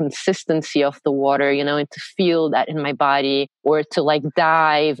thickness or consistency of the water, and to feel that in my body, or to like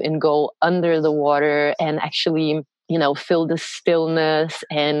dive and go under the water and actually, feel the stillness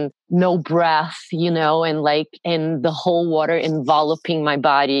and no breath, and the whole water enveloping my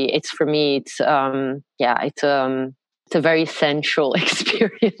body. It's, for me, it's a very sensual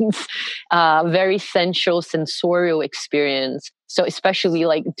experience, very sensual, sensorial experience. So especially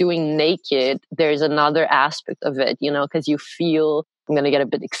like doing naked, there's another aspect of it, because you feel, I'm going to get a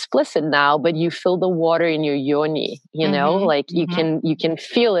bit explicit now, but you feel the water in your yoni, like you can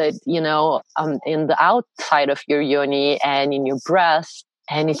feel it, in the outside of your yoni and in your breast.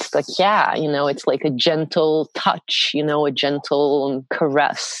 And it's like, it's like a gentle touch, a gentle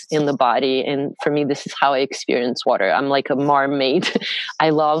caress in the body. And for me, this is how I experience water. I'm like a mermaid. I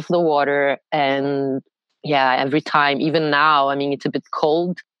love the water. And every time, even now, I mean, it's a bit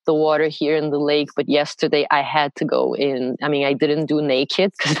cold, the water here in the lake. But yesterday I had to go in. I mean, I didn't do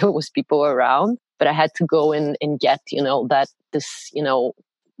naked because there was people around, but I had to go in and get, this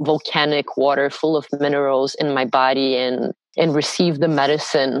volcanic water full of minerals in my body and receive the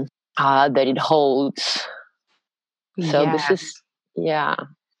medicine that it holds. So this is,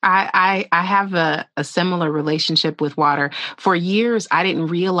 I have a similar relationship with water. For years, I didn't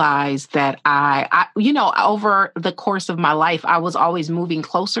realize that I over the course of my life, I was always moving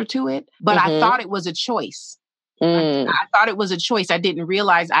closer to it, but I thought it was a choice. I thought it was a choice. I didn't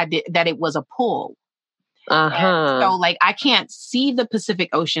realize that it was a pull. And so like, I can't see the Pacific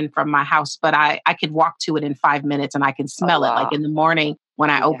Ocean from my house, but I could walk to it in 5 minutes and I can smell it. Like in the morning when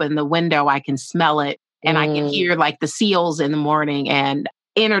I open the window, I can smell it and I can hear like the seals in the morning. And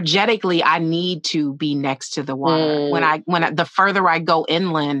energetically, I need to be next to the water. When the further I go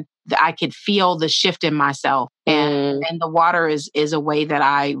inland, I could feel the shift in myself. And the water is a way that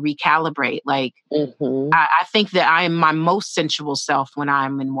I recalibrate. Like I think that I am my most sensual self when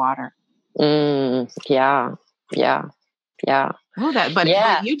I'm in water. Yeah. Oh,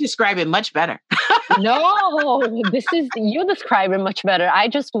 but you describe it much better. No, you describe it much better. I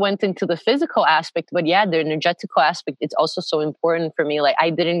just went into the physical aspect, but the energetical aspect, it's also so important for me. Like I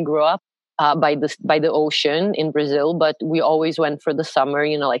didn't grow up by the ocean in Brazil, but we always went for the summer,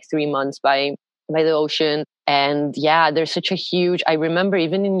 like 3 months by the ocean. And there's such a huge, I remember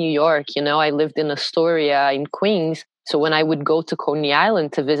even in New York, I lived in Astoria in Queens. So when I would go to Coney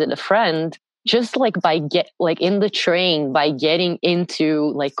Island to visit a friend, just like in the train, by getting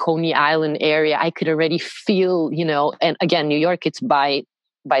into like Coney Island area, I could already feel, and again, New York, it's by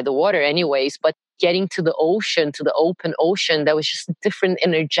the water anyways, but getting to the ocean, to the open ocean, that was just a different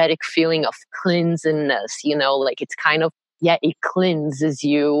energetic feeling of cleansingness, like it's kind of, it cleanses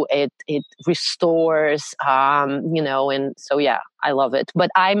you, it restores, and so, I love it.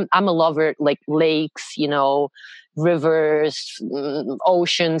 But I'm a lover, like lakes, rivers,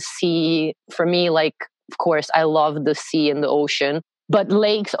 ocean, sea. For me, like, of course, I love the sea and the ocean, but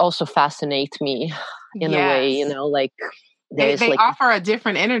lakes also fascinate me in a way, like they like, offer a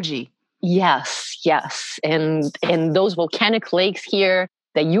different energy. Yes. And those volcanic lakes here,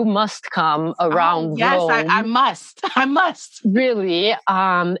 that you must come around yes, Rome. I must. I must. Really,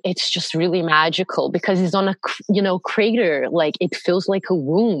 it's just really magical because it's on a crater. Like it feels like a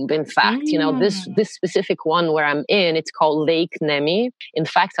womb. In fact, this specific one where I'm in, it's called Lake Nemi. In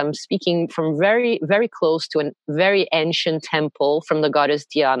fact, I'm speaking from very, very close to a very ancient temple from the goddess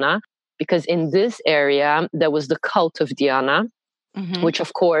Diana, because in this area there was the cult of Diana, which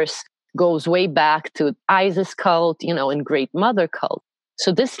of course goes way back to Isis cult, and Great Mother cult.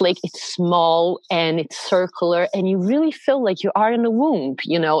 So this lake, it's small and it's circular, and you really feel like you are in a womb,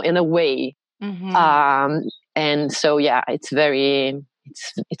 in a way. And so, yeah, it's very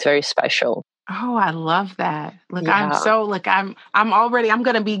special. Oh, I love that. Look, yeah. I'm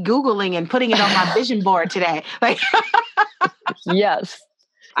going to be Googling and putting it on my vision board today. Like, yes,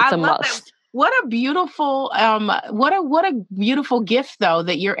 it's a must. That. What a beautiful, what a beautiful gift though,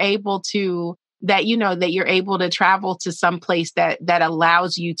 that you're able to travel to some place that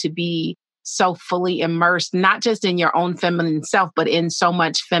allows you to be so fully immersed, not just in your own feminine self, but in so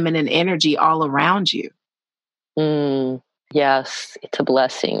much feminine energy all around you. Yes, it's a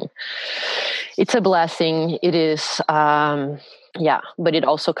blessing. It's a blessing. It is, but it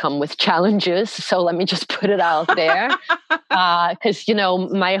also comes with challenges. So let me just put it out there. Because,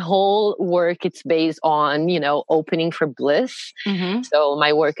 my whole work, it's based on, opening for bliss. So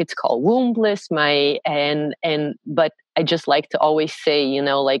my work, it's called Womb Bliss. But I just like to always say,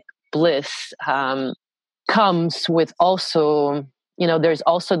 like bliss comes with also, there's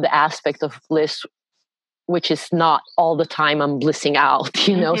also the aspect of bliss, which is not all the time I'm blissing out,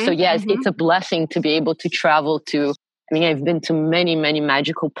 So yes, it's a blessing to be able to travel to, I've been to many, many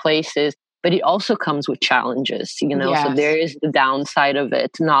magical places, but it also comes with challenges, Yes. So there is the downside of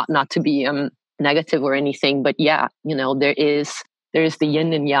it, not to be negative or anything, but yeah, there is the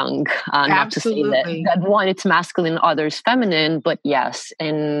yin and yang, not to say that one, it's masculine, others feminine, but yes.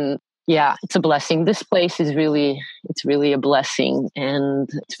 And yeah, it's a blessing. This place is it's really a blessing, and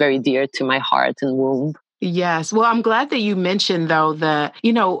it's very dear to my heart and womb. Yes. Well, I'm glad that you mentioned though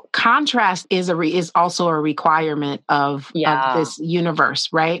contrast is also a requirement of this universe,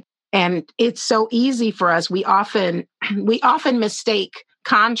 right? And it's so easy for us. We often mistake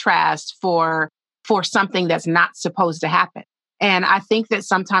contrast for something that's not supposed to happen. And I think that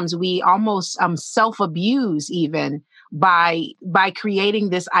sometimes we almost self-abuse even by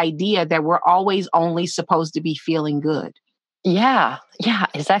creating this idea that we're always only supposed to be feeling good. Yeah,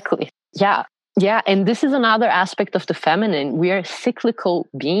 exactly. Yeah. And this is another aspect of the feminine. We are cyclical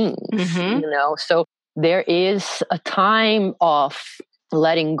beings, so there is a time of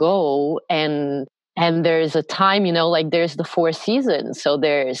letting go, and there's a time, like there's the 4 seasons. So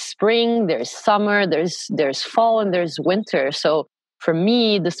there's spring, there's summer, there's fall, and there's winter. So for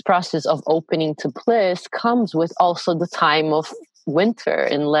me, this process of opening to bliss comes with also the time of winter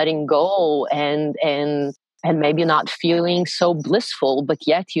and letting go, and maybe not feeling so blissful, but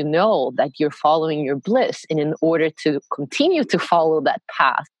yet that you're following your bliss. And in order to continue to follow that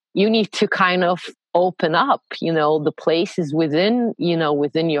path, you need to kind of open up, the places within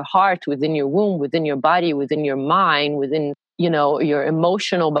your heart, within your womb, within your body, within your mind, within, your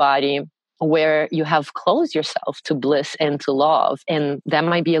emotional body, where you have closed yourself to bliss and to love. And that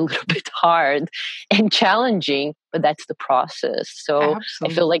might be a little bit hard and challenging, but that's the process. So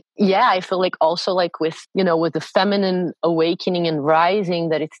Absolutely. I feel like also like with the feminine awakening and rising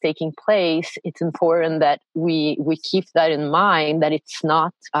that it's taking place, it's important that we keep that in mind, that it's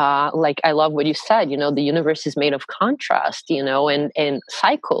not like, I love what you said, the universe is made of contrast, and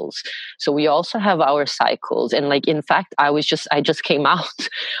cycles. So we also have our cycles. And like, in fact, I just came out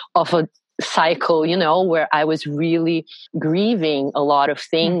of a cycle, where I was really grieving a lot of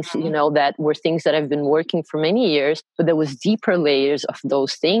things, that were things that I've been working for many years, but there was deeper layers of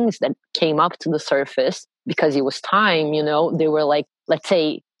those things that came up to the surface because it was time, they were like, let's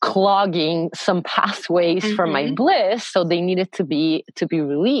say, clogging some pathways for my bliss. So they needed to be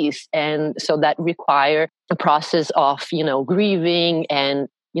released. And so that required a process of, grieving and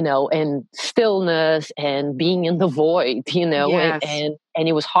stillness and being in the void, Yes. and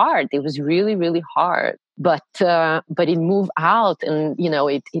it was hard. It was really, really hard. But it moved out, and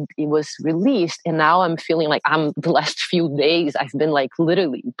it was released. And now I'm feeling like the last few days I've been like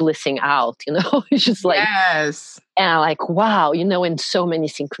literally blissing out. It's just like, yes. And I'm like, wow, and so many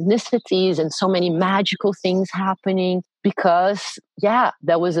synchronicities and so many magical things happening, because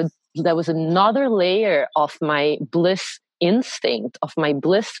that was another layer of my bliss instinct, of my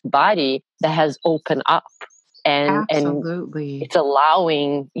bliss body that has opened up. And Absolutely. it's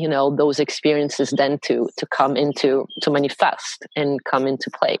allowing, those experiences then to come to manifest and come into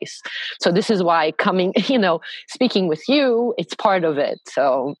place. So this is why speaking with you, it's part of it.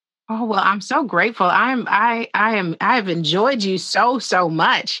 So. Oh, well, I'm so grateful. I have enjoyed you so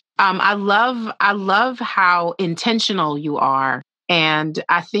much. I love how intentional you are. And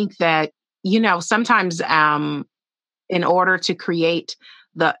I think that, sometimes, in order to create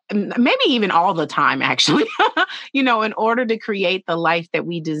maybe even all the time, actually, in order to create the life that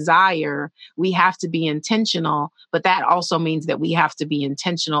we desire, we have to be intentional. But that also means that we have to be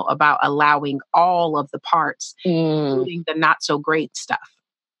intentional about allowing all of the parts, including the not so great stuff.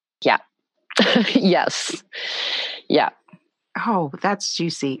 Yeah. Yes. Yeah. Oh, that's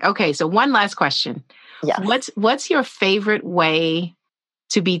juicy. Okay. So one last question. Yes. What's your favorite way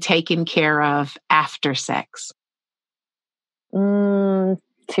to be taken care of after sex? To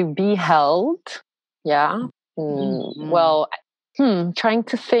be held. Yeah. Well, trying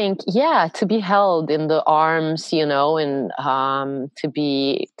to think. Yeah, to be held in the arms, and to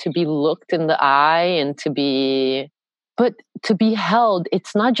be looked in the eye, and but to be held.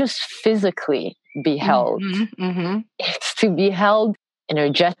 It's not just physically be held. It's to be held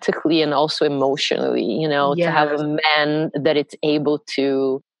energetically and also emotionally. Yes. To have a man that it's able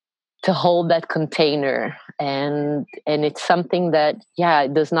to hold that container, and it's something that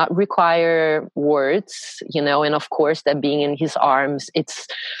it does not require words, and of course that being in his arms, it's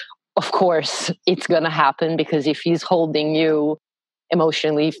gonna happen, because if he's holding you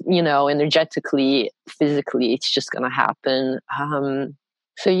emotionally, energetically, physically, it's just gonna happen.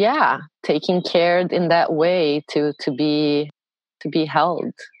 So taking care in that way to be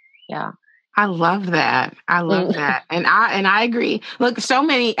held. Yeah. I love that. I love that. And I agree. Look, so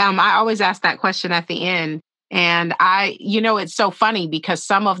many, I always ask that question at the end. And it's so funny because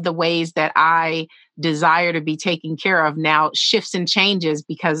some of the ways that I desire to be taken care of now shifts and changes,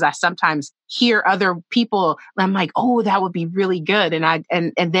 because I sometimes hear other people. I'm like, oh, that would be really good. And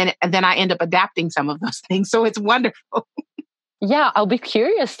then I end up adapting some of those things. So it's wonderful. Yeah, I'll be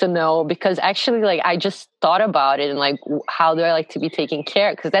curious to know, because actually, I just thought about it, and how do I like to be taken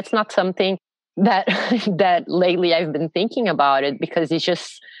care of? Because that's not something that that lately I've been thinking about it, because it's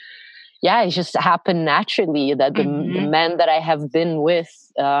just happened naturally that the men that I have been with,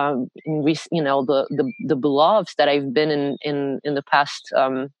 the beloveds that I've been in the past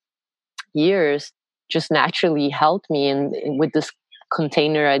years, just naturally helped me and with this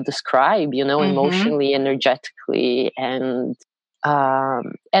container I describe, emotionally, energetically, and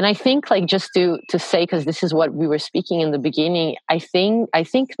I think, just to say, because this is what we were speaking in the beginning, I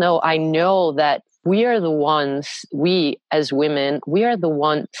know that we are the ones, we as women, we are the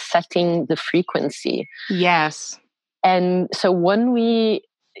ones setting the frequency. Yes. And so when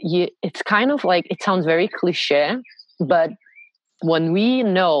it's kind of it sounds very cliche, but when we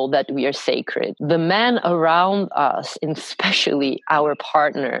know that we are sacred, the men around us, and especially our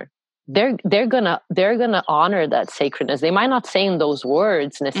partner, they're gonna honor that sacredness. They might not say in those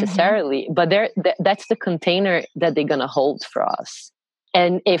words necessarily, but that's the container that they're gonna hold for us.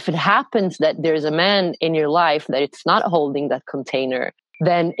 And if it happens that there's a man in your life that it's not holding that container,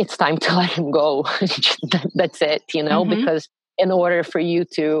 then it's time to let him go. That's it, because in order for you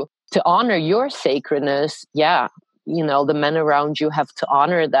to honor your sacredness, the men around you have to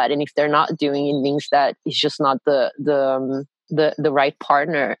honor that. And if they're not doing it, means that it's just not the right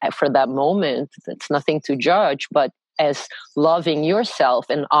partner for that moment. It's nothing to judge, but as loving yourself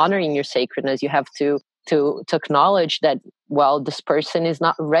and honoring your sacredness, you have to acknowledge that, well, this person is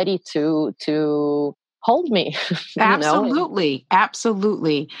not ready to hold me. Absolutely.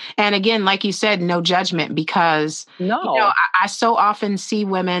 Absolutely. And again, like you said, no judgment, because I so often see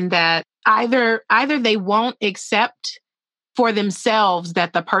women that either they won't accept for themselves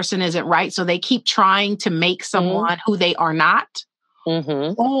that the person isn't right, so they keep trying to make someone who they are not,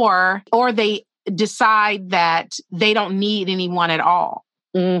 or they decide that they don't need anyone at all,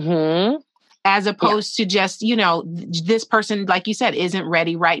 as opposed to just, this person, like you said, isn't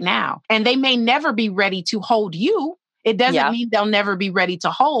ready right now, and they may never be ready to hold you. It doesn't mean they'll never be ready to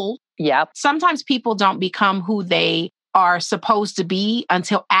hold. Sometimes people don't become who they are supposed to be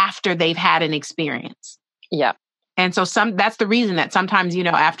until after they've had an experience. And so that's the reason that sometimes,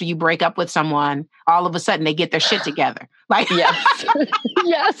 after you break up with someone, all of a sudden they get their shit together. Yes.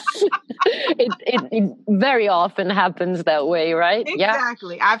 Yes. It very often happens that way, right?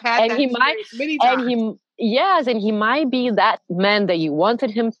 Exactly. I've had that experience many times. And he might be that man that you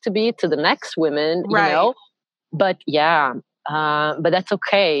wanted him to be to the next women, right. But but that's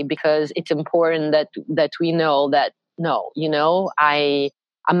okay, because it's important that we know that, no,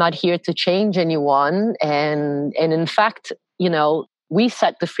 I'm not here to change anyone. And in fact, we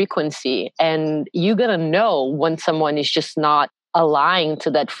set the frequency, and you're going to know when someone is just not aligned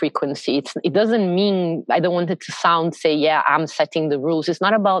to that frequency. It doesn't mean, I don't want it to say, yeah, I'm setting the rules. It's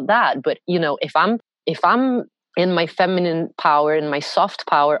not about that. But, if I'm in my feminine power, in my soft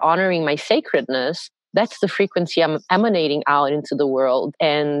power, honoring my sacredness, that's the frequency I'm emanating out into the world.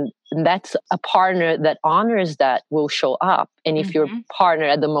 And that's a partner that honors that will show up. And if your partner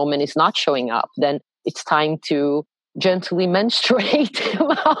at the moment is not showing up, then it's time to gently menstruate.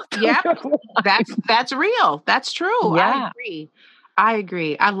 Yeah, that's real. That's true. Yeah. I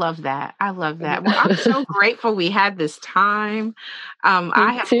agree. I love that. Well, I'm so grateful we had this time.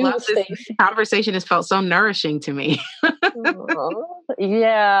 I have loved this conversation. It's felt so nourishing to me.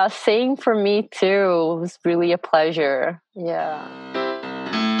 Yeah, same for me too. It was really a pleasure. Yeah.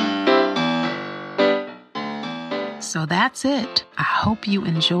 So that's it. I hope you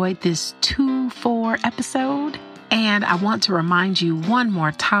enjoyed this 2-4 episode. And I want to remind you one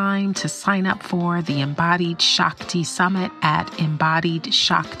more time to sign up for the Embodied Shakti Summit at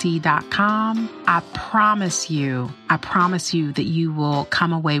embodiedshakti.com. I promise you that you will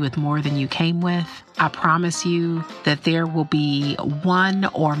come away with more than you came with. I promise you that there will be one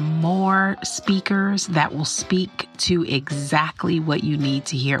or more speakers that will speak to exactly what you need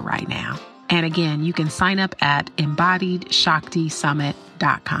to hear right now. And again, you can sign up at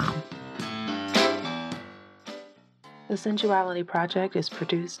embodiedshaktisummit.com. The Sensuality Project is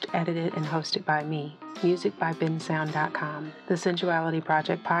produced, edited, and hosted by me. Music by bensound.com. The Sensuality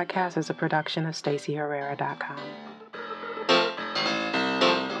Project podcast is a production of StaceyHerrera.com.